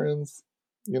boyfriends,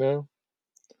 you know,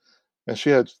 and she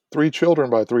had 3 children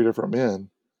by 3 different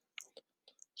men.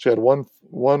 She had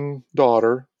one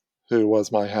daughter who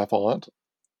was my half aunt,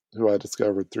 who I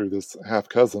discovered through this half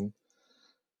cousin,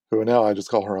 who now I just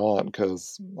call her aunt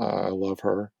because I love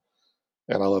her.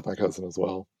 and I love my cousin as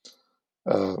well.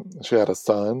 She had a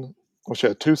son. Well, she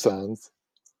had two sons,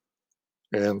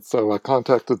 and so I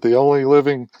contacted the only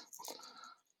living.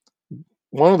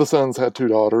 One of the sons had two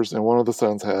daughters, and one of the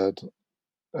sons had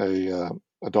a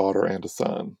daughter and a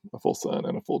son, a full son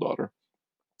and a full daughter.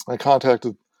 I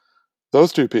contacted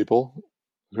those two people,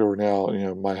 who are now,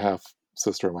 my half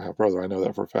sister and my half brother. I know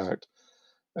that for a fact.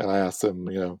 And I asked them,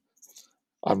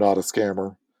 I'm not a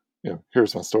scammer.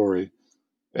 Here's my story.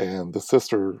 And the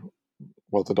sister,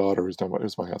 well, the daughter,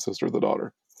 who's my half sister, the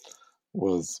daughter,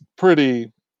 was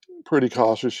pretty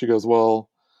cautious. She goes, well,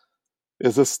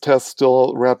 is this test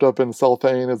still wrapped up in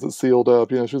cellophane? Is it sealed up?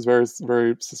 She was very,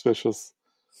 very suspicious.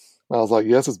 And I was like,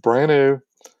 yes, it's brand new.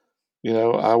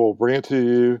 I will bring it to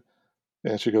you.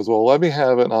 And she goes, well, let me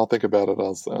have it and I'll think about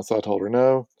it. So I told her,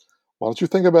 no, why don't you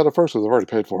think about it first? Because I've already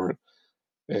paid for it.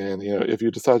 And, if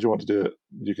you decide you want to do it,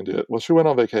 you can do it. Well, she went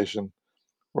on vacation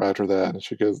right after that. And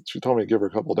she told me to give her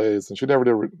a couple of days. And she never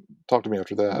did talk to me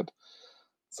after that.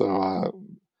 So I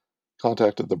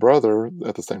contacted the brother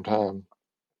at the same time.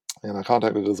 And I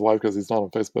contacted his wife because he's not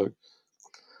on Facebook.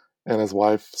 And his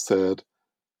wife said,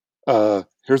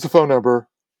 here's the phone number.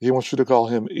 He wants you to call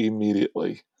him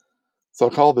immediately. So I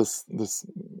called this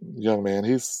young man.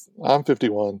 I'm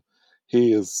 51.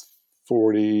 He is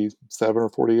 47 or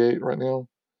 48 right now.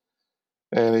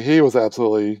 And he was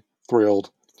absolutely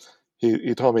thrilled.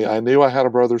 He told me, I knew I had a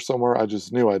brother somewhere. I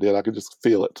just knew I did. I could just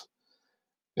feel it.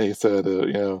 And he said,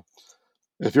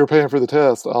 if you're paying for the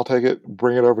test, I'll take it.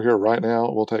 Bring it over here right now.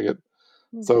 We'll take it.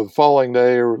 Mm-hmm. So the following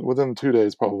day, or within 2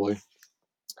 days probably,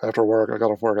 after work, I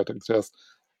got off work, I took the test.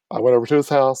 I went over to his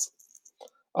house.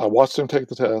 I watched him take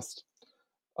the test.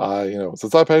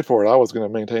 Since I paid for it, I was going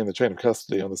to maintain the chain of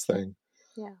custody on this thing.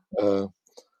 Yeah.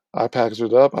 I packaged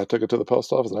it up. I took it to the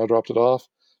post office and I dropped it off.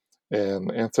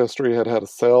 And Ancestry had a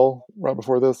sale right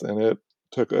before this, and it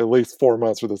took at least 4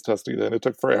 months for this test to get in. It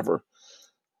took forever,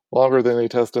 longer than any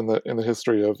test in the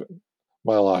history of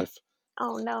my life.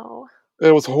 Oh no!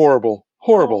 It was horrible.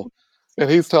 Oh. And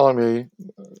he's telling me,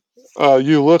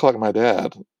 "You look like my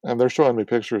dad," and they're showing me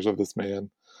pictures of this man,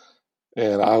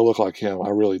 and I look like him. I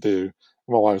really do.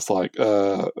 My wife's like,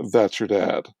 "That's your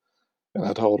dad," and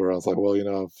I told her, I was like,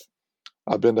 "Well,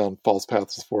 I've been down false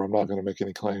paths before. I'm not going to make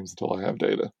any claims until I have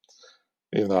data."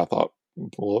 Even though I thought,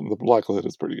 well, the likelihood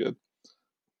is pretty good.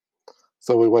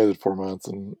 So we waited 4 months,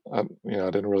 and I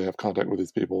didn't really have contact with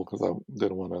these people because I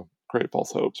didn't want to create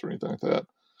false hopes or anything like that.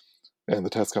 And the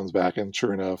test comes back, and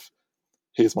sure enough,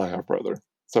 he's my half brother.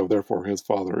 So therefore, his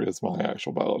father is my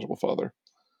actual biological father.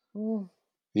 Mm.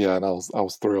 Yeah, and I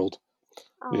was thrilled.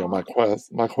 Aww.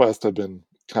 My quest had been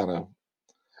kind of,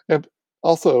 and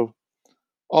also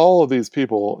all of these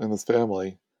people in this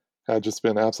family had just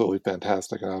been absolutely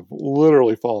fantastic, and I've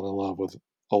literally fallen in love with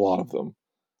a lot of them.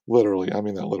 Literally, I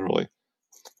mean that literally.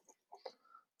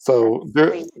 So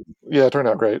it turned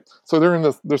out great. So during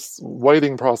this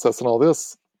waiting process and all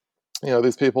this,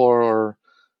 these people are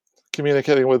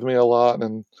communicating with me a lot,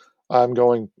 and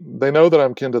they know that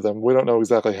I'm kin to them. We don't know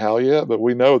exactly how yet, but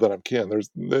we know that I'm kin.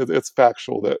 It's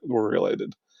factual that we're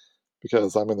related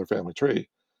because I'm in their family tree.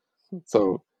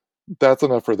 So that's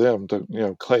enough for them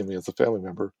to, claim me as a family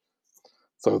member.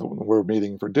 So we're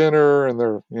meeting for dinner, and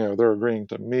they're agreeing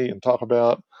to meet and talk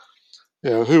about,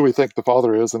 who we think the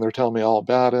father is, and they're telling me all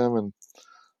about him. And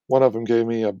one of them gave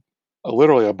me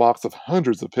literally a box of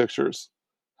hundreds of pictures,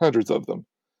 hundreds of them.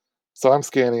 So I'm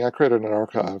scanning. I created an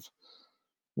archive,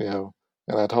 and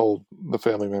I told the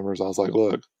family members, I was like,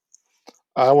 look,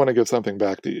 I want to give something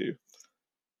back to you.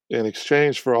 In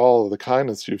exchange for all of the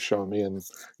kindness you've shown me and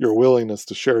your willingness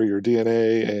to share your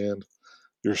DNA and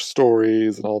your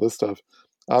stories and all this stuff,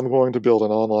 I'm going to build an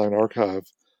online archive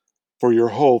for your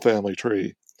whole family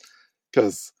tree.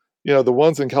 Because, the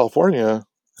ones in California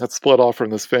had split off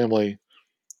from this family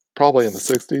probably in the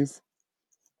 60s,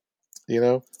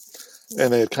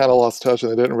 and they had kind of lost touch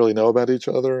and they didn't really know about each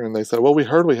other. And they said, well, we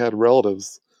heard we had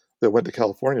relatives that went to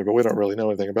California, but we don't really know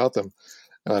anything about them.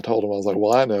 And I told them, I was like,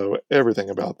 well, I know everything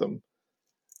about them,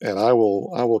 and I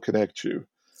will connect you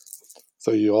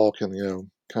so you all can,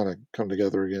 kind of come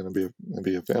together again and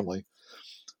be a family.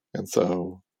 And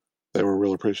so they were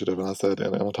really appreciative. And I said,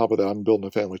 and on top of that, I'm building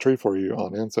a family tree for you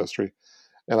on Ancestry.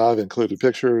 And I've included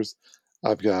pictures.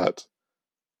 I've got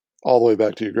all the way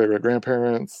back to your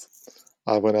great-great-grandparents.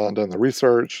 I went out and done the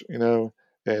research, and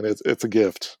it's a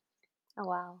gift. Oh,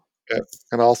 wow.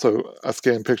 And also, I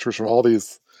scanned pictures from all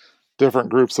these different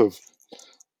groups of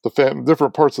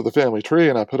different parts of the family tree,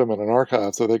 and I put them in an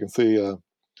archive so they can see,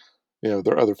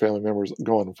 their other family members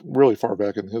going really far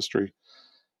back in history.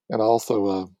 And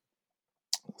also,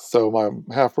 so my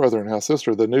half-brother and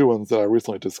half-sister, the new ones that I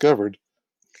recently discovered,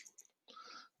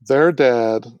 Their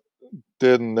dad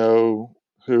didn't know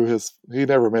he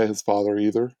never met his father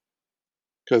either,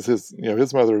 because his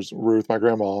mother's Ruth, my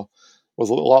grandma, was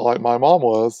a lot like my mom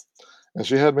was, and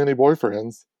she had many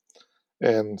boyfriends,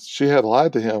 and she had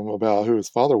lied to him about who his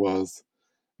father was,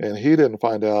 and he didn't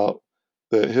find out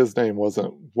that his name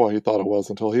wasn't what he thought it was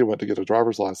until he went to get a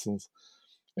driver's license,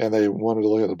 and they wanted to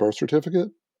look at the birth certificate,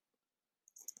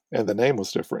 and the name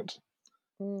was different.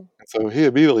 Mm. So he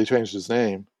immediately changed his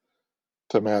name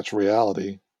to match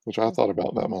reality, which I thought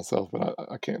about that myself, but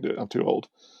I can't do it. I'm too old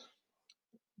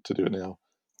to do it now.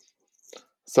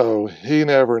 So he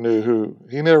never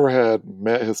had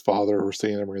met his father or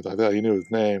seen him or anything like that. He knew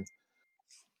his name.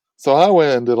 So I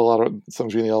went and did some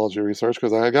genealogy research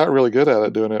because I got really good at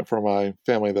it doing it for my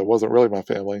family that wasn't really my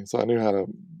family. So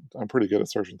I'm pretty good at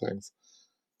searching things.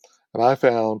 And I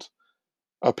found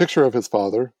a picture of his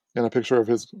father and a picture of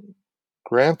his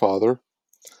grandfather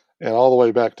and all the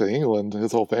way back to England,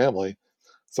 his whole family.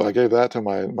 So I gave that to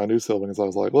my new siblings. I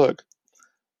was like, look,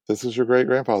 this is your great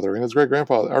grandfather. And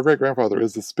our great grandfather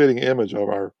is the spitting image of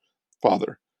our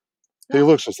father. He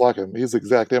looks just like him. He's the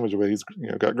exact image of it. He's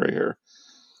got gray hair.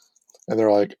 And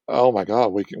they're like, oh my God,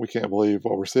 we can't believe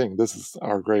what we're seeing. This is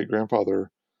our great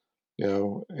grandfather,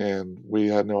 and we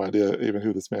had no idea even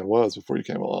who this man was before you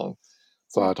came along.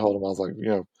 So I told him, I was like,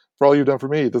 for all you've done for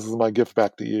me, this is my gift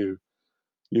back to you.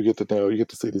 You get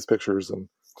to see these pictures, and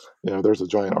there's a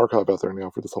giant archive out there now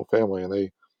for this whole family.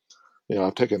 And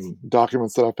I've taken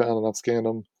documents that I found and I've scanned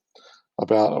them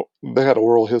they had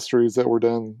oral histories that were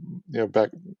done, back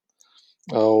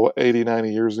 80,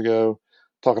 90 years ago,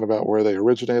 talking about where they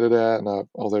originated at, and I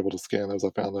was able to scan those. I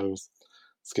found those,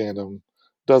 scanned them,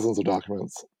 dozens of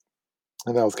documents,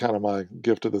 and that was kind of my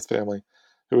gift to this family,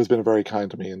 who has been very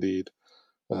kind to me indeed.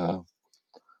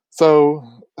 So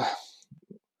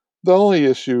the only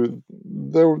issue,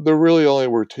 there really only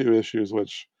were two issues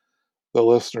which the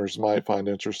listeners might find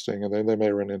interesting, and they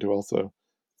may run into also.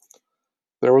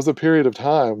 There was a period of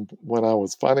time when I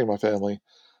was finding my family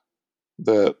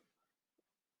that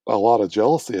a lot of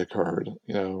jealousy occurred,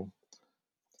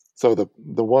 So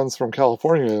the ones from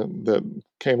California that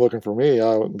came looking for me,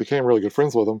 I became really good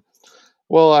friends with them.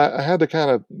 Well, I had to kind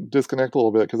of disconnect a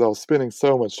little bit because I was spending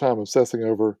so much time obsessing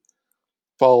over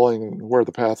following where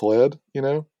the path led,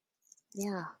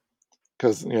 Yeah.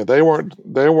 Because they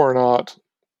were not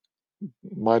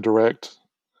my direct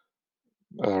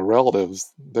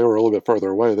relatives. They were a little bit further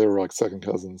away. They were like second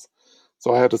cousins,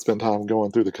 so I had to spend time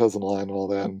going through the cousin line and all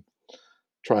that, and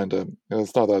trying to. And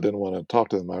it's not that I didn't want to talk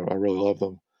to them. I really love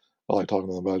them. I like talking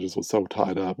to them, but I just was so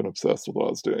tied up and obsessed with what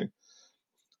I was doing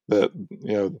that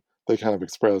they kind of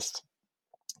expressed,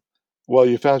 well,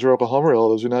 you found your Oklahoma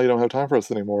relatives, now you don't have time for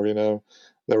us anymore.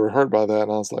 They were hurt by that,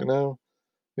 and I was like, no,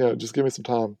 just give me some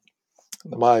time.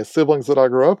 My siblings that I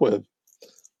grew up with,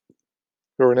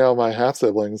 who are now my half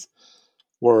siblings,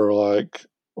 were like,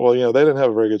 well, they didn't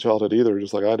have a very good childhood either,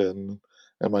 just like I didn't.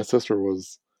 And my sister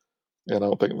was, and I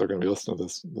don't think they're going to be listening to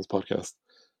this podcast,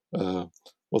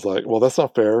 was like, well, that's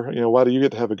not fair. Why do you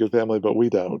get to have a good family, but we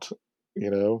don't?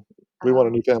 We want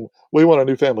a new family. We want a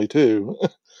new family too.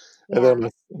 And Yeah.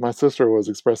 then my sister was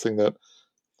expressing that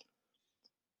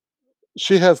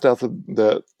she has doubts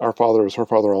that our father is her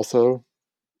father also.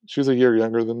 She's a year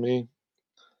younger than me.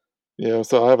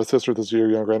 So I have a sister that's a year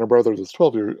younger and a brother that's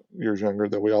 12 years younger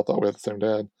that we all thought we had the same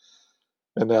dad.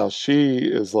 And now she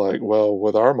is like, well,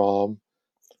 with our mom,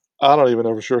 I don't even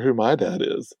know for sure who my dad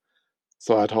is.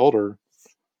 So I told her,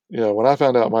 when I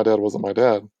found out my dad wasn't my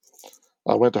dad,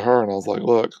 I went to her and I was like,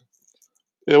 look,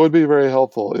 it would be very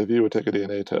helpful if you would take a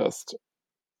DNA test.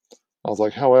 I was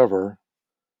like, however,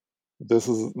 this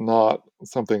is not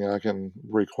something I can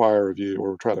require of you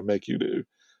or try to make you do.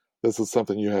 This is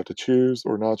something you have to choose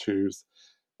or not choose.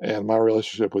 And my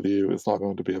relationship with you is not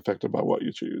going to be affected by what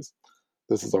you choose.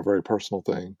 This is a very personal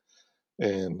thing.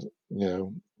 And,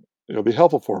 it'll be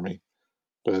helpful for me.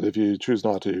 But if you choose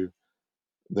not to,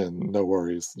 then no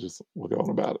worries. Just we'll go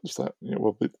on about it. Just that,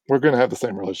 we're going to have the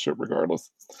same relationship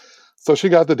regardless. So she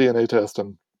got the DNA test,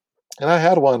 and I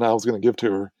had one I was going to give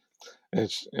to her, and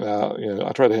she,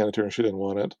 I tried to hand it to her, and she didn't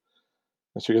want it.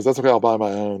 And she goes, "That's okay. I'll buy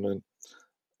my own." And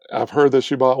I've heard that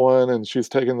she bought one, and she's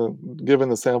given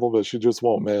the sample, but she just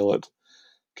won't mail it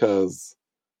because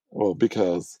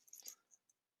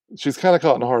she's kind of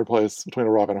caught in a hard place, between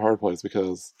a rock and a hard place,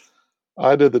 because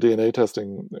I did the DNA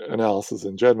testing analysis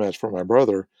in GEDmatch for my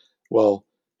brother. Well,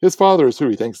 his father is who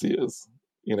he thinks he is.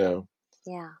 Yeah.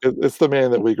 It's the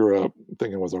man that we grew up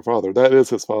thinking was our father. That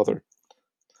is his father.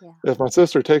 Yeah. If my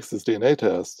sister takes this DNA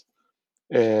test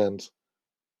and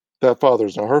that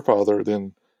father's not her father,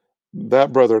 then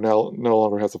that brother now no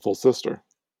longer has a full sister.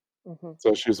 Mm-hmm.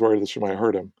 So she was worried that she might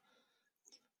hurt him.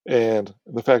 And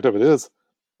the fact of it is,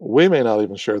 we may not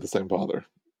even share the same father.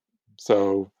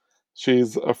 So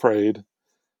she's afraid.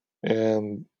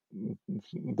 And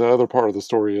the other part of the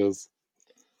story is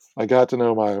I got to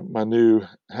know my new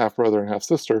half brother and half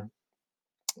sister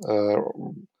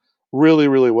really,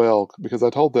 really well because I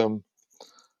told them,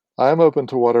 I'm open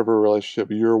to whatever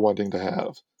relationship you're wanting to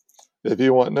have. If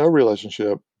you want no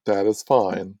relationship, that is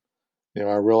fine.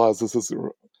 I realize this is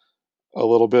a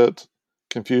little bit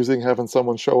confusing having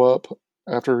someone show up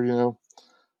after,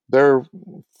 they're,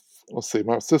 let's see,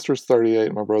 my sister's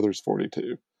 38, my brother's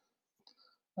 42.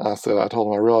 I told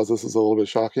him, I realize this is a little bit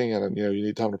shocking and, you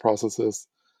need time to process this.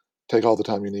 Take all the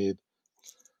time you need.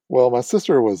 Well, my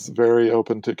sister was very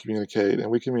open to communicate, and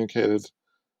we communicated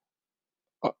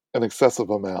an excessive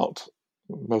amount,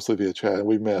 mostly via chat.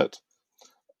 We met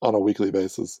on a weekly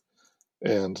basis,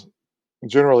 and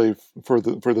generally for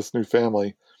this new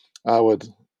family, I would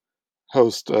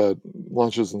host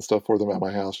lunches and stuff for them at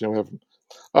my house. We have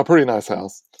a pretty nice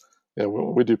house. Yeah,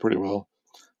 we do pretty well.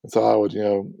 And so I would,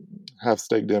 have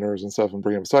steak dinners and stuff and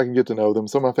bring them so I can get to know them,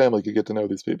 so my family could get to know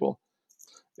these people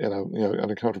in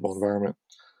a comfortable environment.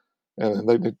 And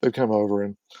they'd come over,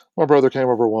 and my brother came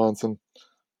over once, and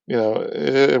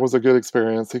it was a good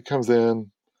experience. He comes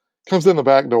in the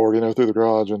back door, through the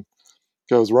garage, and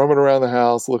goes roaming around the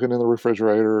house, looking in the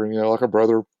refrigerator, like a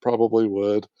brother probably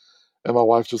would. And my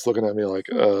wife's just looking at me like,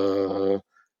 and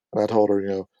I told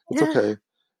her, it's okay.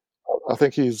 I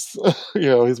think he's,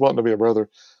 he's wanting to be a brother.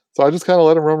 So I just kind of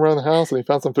let him roam around the house, and he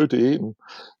found some food to eat, and,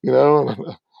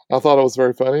 and I thought it was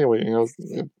very funny. We,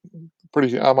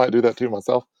 I might do that too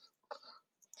myself.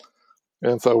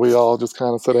 And so we all just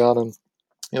kind of sit down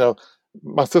and,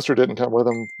 my sister didn't come with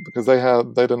him because they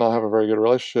did not have a very good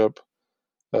relationship.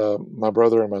 My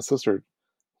brother and my sister,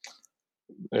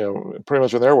 pretty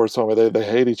much in their words told me they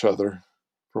hate each other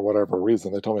for whatever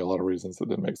reason. They told me a lot of reasons that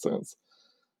didn't make sense.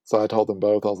 So I told them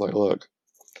both, I was like, look,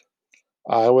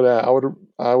 I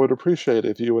would appreciate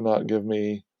if you would not give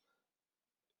me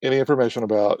any information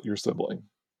about your sibling,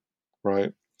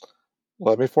 right?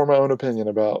 Let me form my own opinion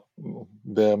about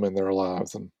them and their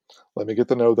lives, and let me get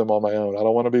to know them on my own. I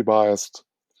don't want to be biased.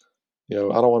 I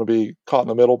don't want to be caught in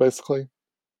the middle, basically.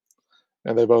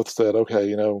 And they both said,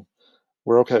 okay,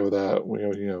 we're okay with that.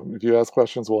 If you ask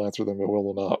questions, we'll answer them, but we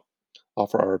will not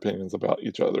offer our opinions about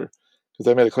each other because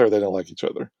they made it clear they didn't like each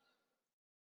other.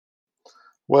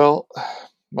 Well,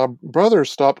 my brother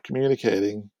stopped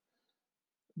communicating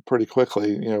pretty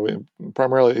quickly.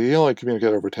 Primarily, he only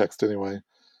communicated over text anyway.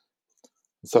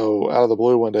 So out of the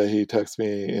blue one day, he texted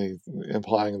me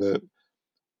implying that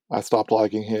I stopped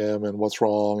liking him and what's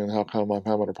wrong and how come I'm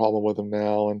having a problem with him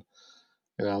now. And,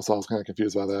 so I was kind of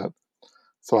confused by that.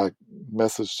 So I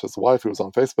messaged his wife, who was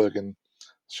on Facebook, and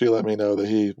she let me know that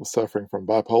he was suffering from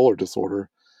bipolar disorder,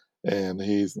 and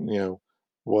he's,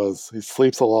 he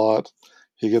sleeps a lot,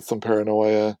 he gets some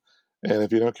paranoia, and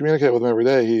if you don't communicate with him every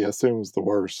day, he assumes the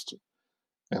worst.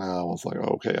 And I was like,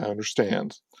 okay, I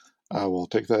understand. I will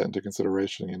take that into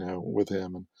consideration, with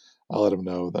him, and I'll let him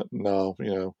know that no,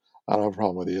 I don't have a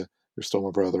problem with you. You're still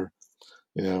my brother.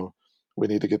 We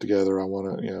need to get together. I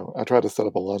want to, I tried to set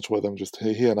up a lunch with him, just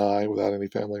he and I, without any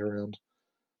family around,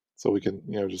 so we can,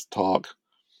 just talk.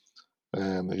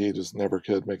 And he just never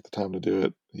could make the time to do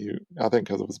it. I think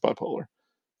because of his bipolar.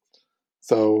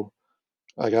 So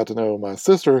I got to know my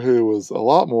sister, who was a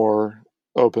lot more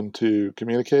open to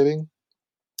communicating.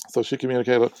 So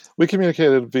we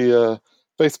communicated via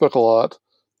Facebook a lot.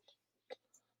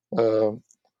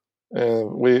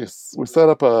 And we set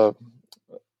up a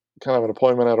kind of an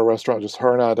appointment at a restaurant, just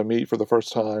her and I, to meet for the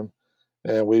first time.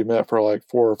 And we met for like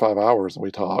 4 or 5 hours, and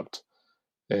we talked.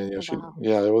 And Wow.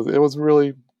 it was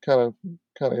really kind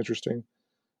of interesting.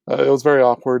 It was very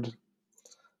awkward.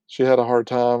 She had a hard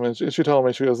time, and she told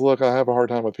me, she goes, "Look, I have a hard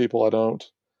time with people. I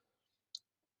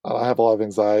have a lot of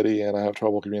anxiety, and I have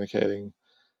trouble communicating."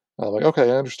 And I'm like,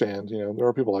 "Okay, I understand. There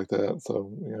are people like that, so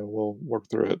we'll work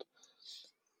through it."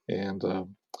 And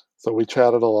so we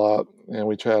chatted a lot, and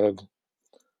we chatted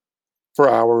for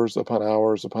hours upon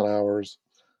hours upon hours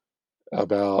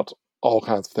about all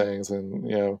kinds of things. And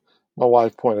my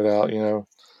wife pointed out,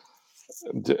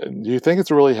 do you think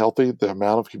it's really healthy, the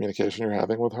amount of communication you're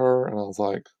having with her? And I was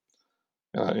like,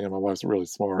 my wife's really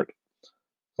smart.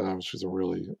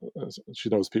 She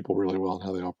knows people really well and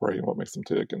how they operate and what makes them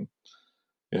tick. And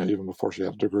even before she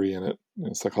had a degree in it,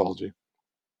 in psychology,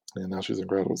 and now she's in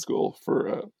graduate school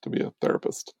to be a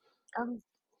therapist.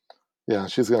 Yeah,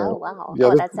 she's gonna. Oh, wow. Yeah,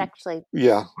 Oh, that's actually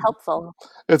yeah, helpful.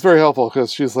 it's very helpful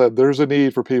because she said there's a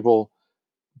need for people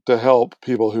to help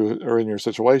people who are in your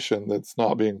situation that's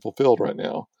not being fulfilled right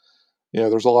now.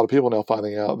 there's a lot of people now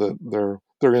finding out that they're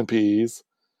NPEs,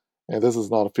 and this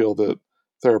is not a field that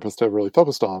therapists have really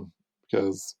focused on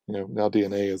because now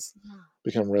DNA has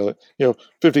become really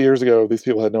 50 years ago these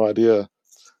people had no idea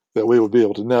that we would be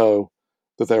able to know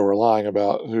that they were lying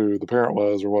about who the parent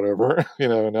was or whatever,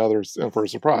 and now they're in for a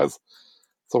surprise.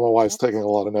 So my wife's taking a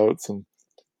lot of notes,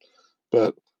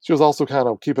 but she was also kind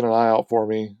of keeping an eye out for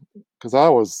me because I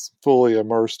was fully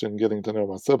immersed in getting to know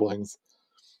my siblings,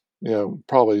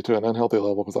 probably to an unhealthy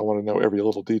level because I want to know every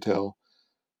little detail.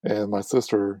 And my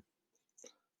sister,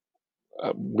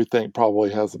 we think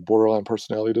probably has a borderline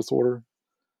personality disorder.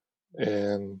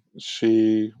 And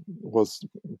she was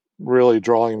really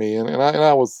drawing me in. And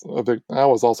I was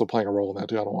also playing a role in that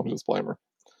too. I don't want to just blame her.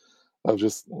 Of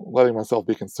just letting myself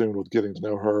be consumed with getting to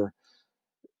know her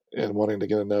and wanting to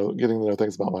getting to know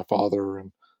things about my father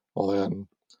and all that.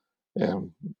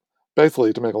 And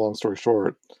basically, to make a long story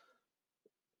short,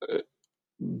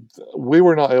 we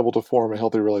were not able to form a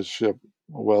healthy relationship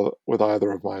with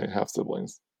either of my half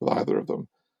siblings, with either of them.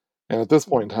 And at this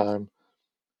point in time,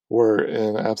 we're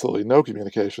in absolutely no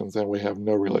communications and we have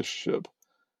no relationship.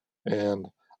 And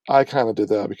I kind of did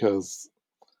that because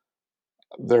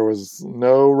there was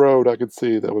no road I could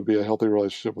see that would be a healthy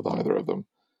relationship with either of them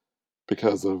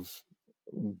because of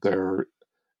their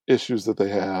issues that they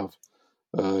have,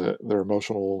 their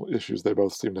emotional issues they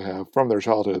both seem to have from their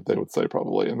childhood, they would say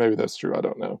probably. And maybe that's true. I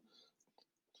don't know.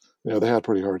 They had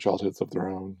pretty hard childhoods of their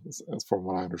own, as from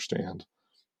what I understand.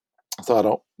 So I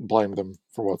don't blame them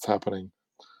for what's happening.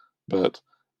 But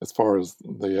as far as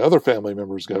the other family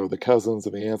members go, the cousins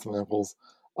and the aunts and uncles,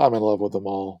 I'm in love with them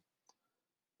all.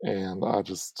 And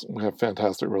we have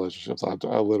fantastic relationships.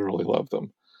 I literally love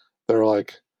them. They're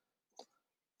like,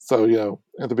 so,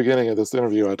 at the beginning of this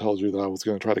interview, I told you that I was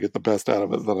going to try to get the best out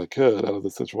of it that I could out of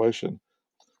the situation.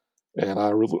 And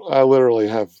I literally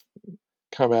have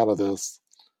come out of this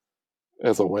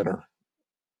as a winner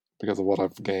because of what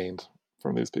I've gained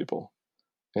from these people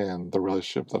and the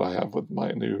relationship that I have with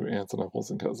my new aunts and uncles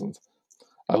and cousins.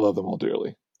 I love them all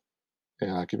dearly,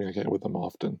 and I communicate with them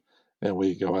often. And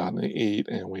we go out and eat,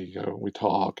 and we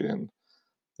talk, and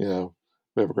we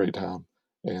have a great time.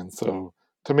 And so,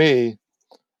 to me,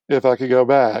 if I could go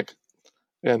back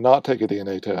and not take a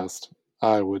DNA test,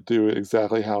 I would do it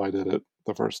exactly how I did it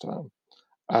the first time.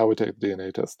 I would take the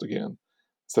DNA test again.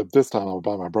 Except this time I would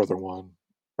buy my brother one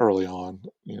early on,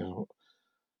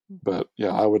 But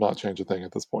yeah, I would not change a thing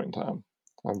at this point in time.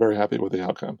 I'm very happy with the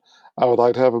outcome. I would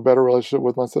like to have a better relationship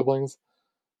with my siblings,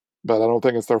 but I don't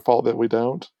think it's their fault that we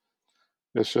don't.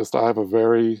 It's just I have a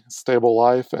very stable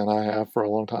life, and I have for a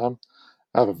long time.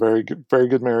 I have a very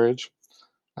good marriage.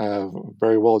 I have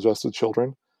very well-adjusted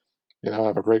children. I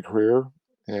have a great career,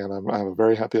 and I have a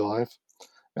very happy life.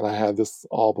 And I had this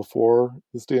all before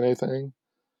this DNA thing.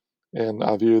 And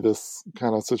I view this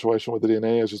kind of situation with the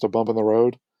DNA as just a bump in the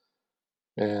road,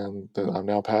 and that I'm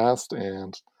now past,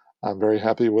 and I'm very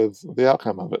happy with the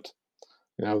outcome of it.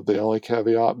 The only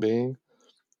caveat being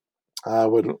I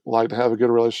would like to have a good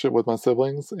relationship with my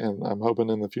siblings, and I'm hoping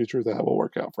in the future that will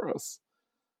work out for us.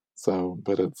 So,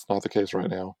 but it's not the case right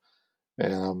now,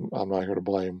 and I'm not here to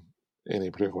blame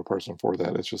any particular person for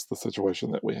that. It's just the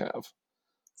situation that we have.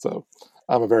 So,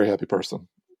 I'm a very happy person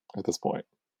at this point.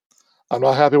 I'm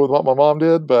not happy with what my mom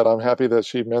did, but I'm happy that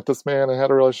she met this man and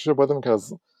had a relationship with him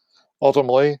because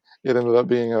ultimately it ended up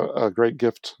being a great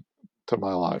gift to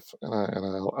my life, and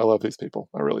I love these people.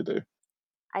 I really do.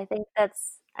 I think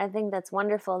that's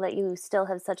wonderful that you still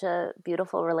have such a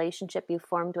beautiful relationship you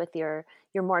formed with your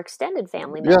more extended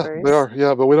family Yeah, members. they are.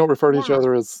 Yeah, but we don't refer to each Yeah.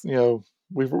 other as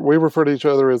we refer to each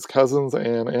other as cousins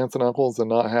and aunts and uncles, and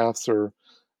not halves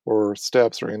or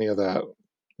steps or any of that.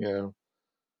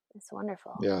 It's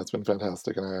wonderful. Yeah, it's been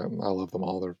fantastic, and I love them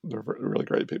all. They're really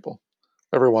great people,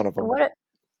 every one of And them.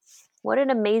 what an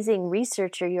amazing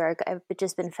researcher you are. I've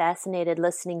just been fascinated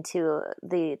listening to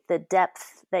the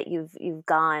depth that you've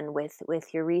gone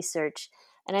with your research,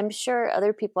 and I'm sure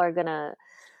other people are gonna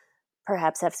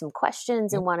perhaps have some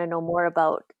questions and want to know more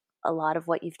about a lot of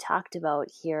what you've talked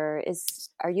about here.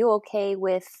 Are you okay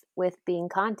with being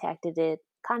contacted,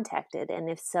 and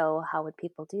if so, how would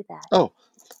people do that? Oh,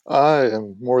 I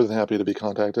am more than happy to be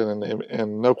contacted,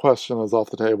 and no question is off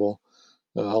the table.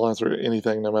 I'll answer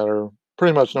anything,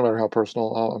 pretty much no matter how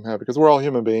personal. I'm happy because we're all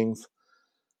human beings.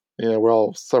 We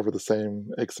all suffer the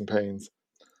same aches and pains.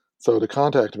 So to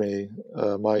contact me,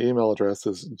 my email address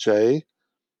is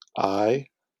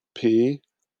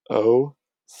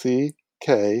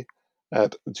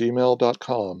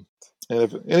jipok@gmail.com. And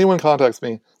if anyone contacts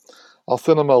me, I'll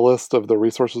send them a list of the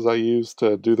resources I use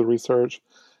to do the research,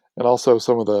 and also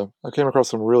I came across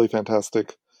some really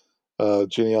fantastic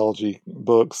genealogy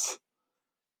books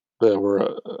that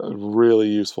were really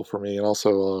useful for me. And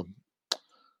also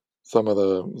some of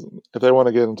if they want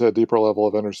to get into a deeper level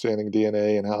of understanding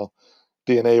DNA and how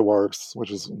DNA works,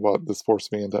 which is what this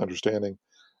forced me into understanding,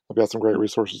 I've got some great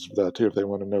resources for that too, if they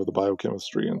want to know the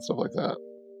biochemistry and stuff like that,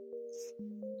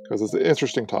 because it's an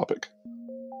interesting topic.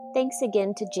 Thanks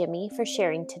again to Jimmy for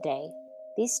sharing today.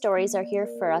 These stories are here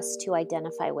for us to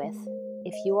identify with.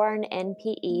 If you are an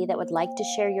NPE that would like to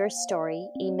share your story,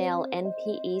 email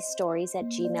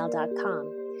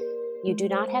npestories@gmail.com. You do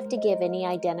not have to give any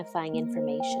identifying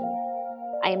information.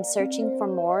 I am searching for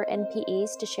more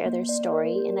NPEs to share their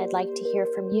story, and I'd like to hear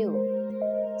from you.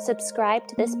 Subscribe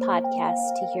to this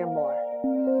podcast to hear more.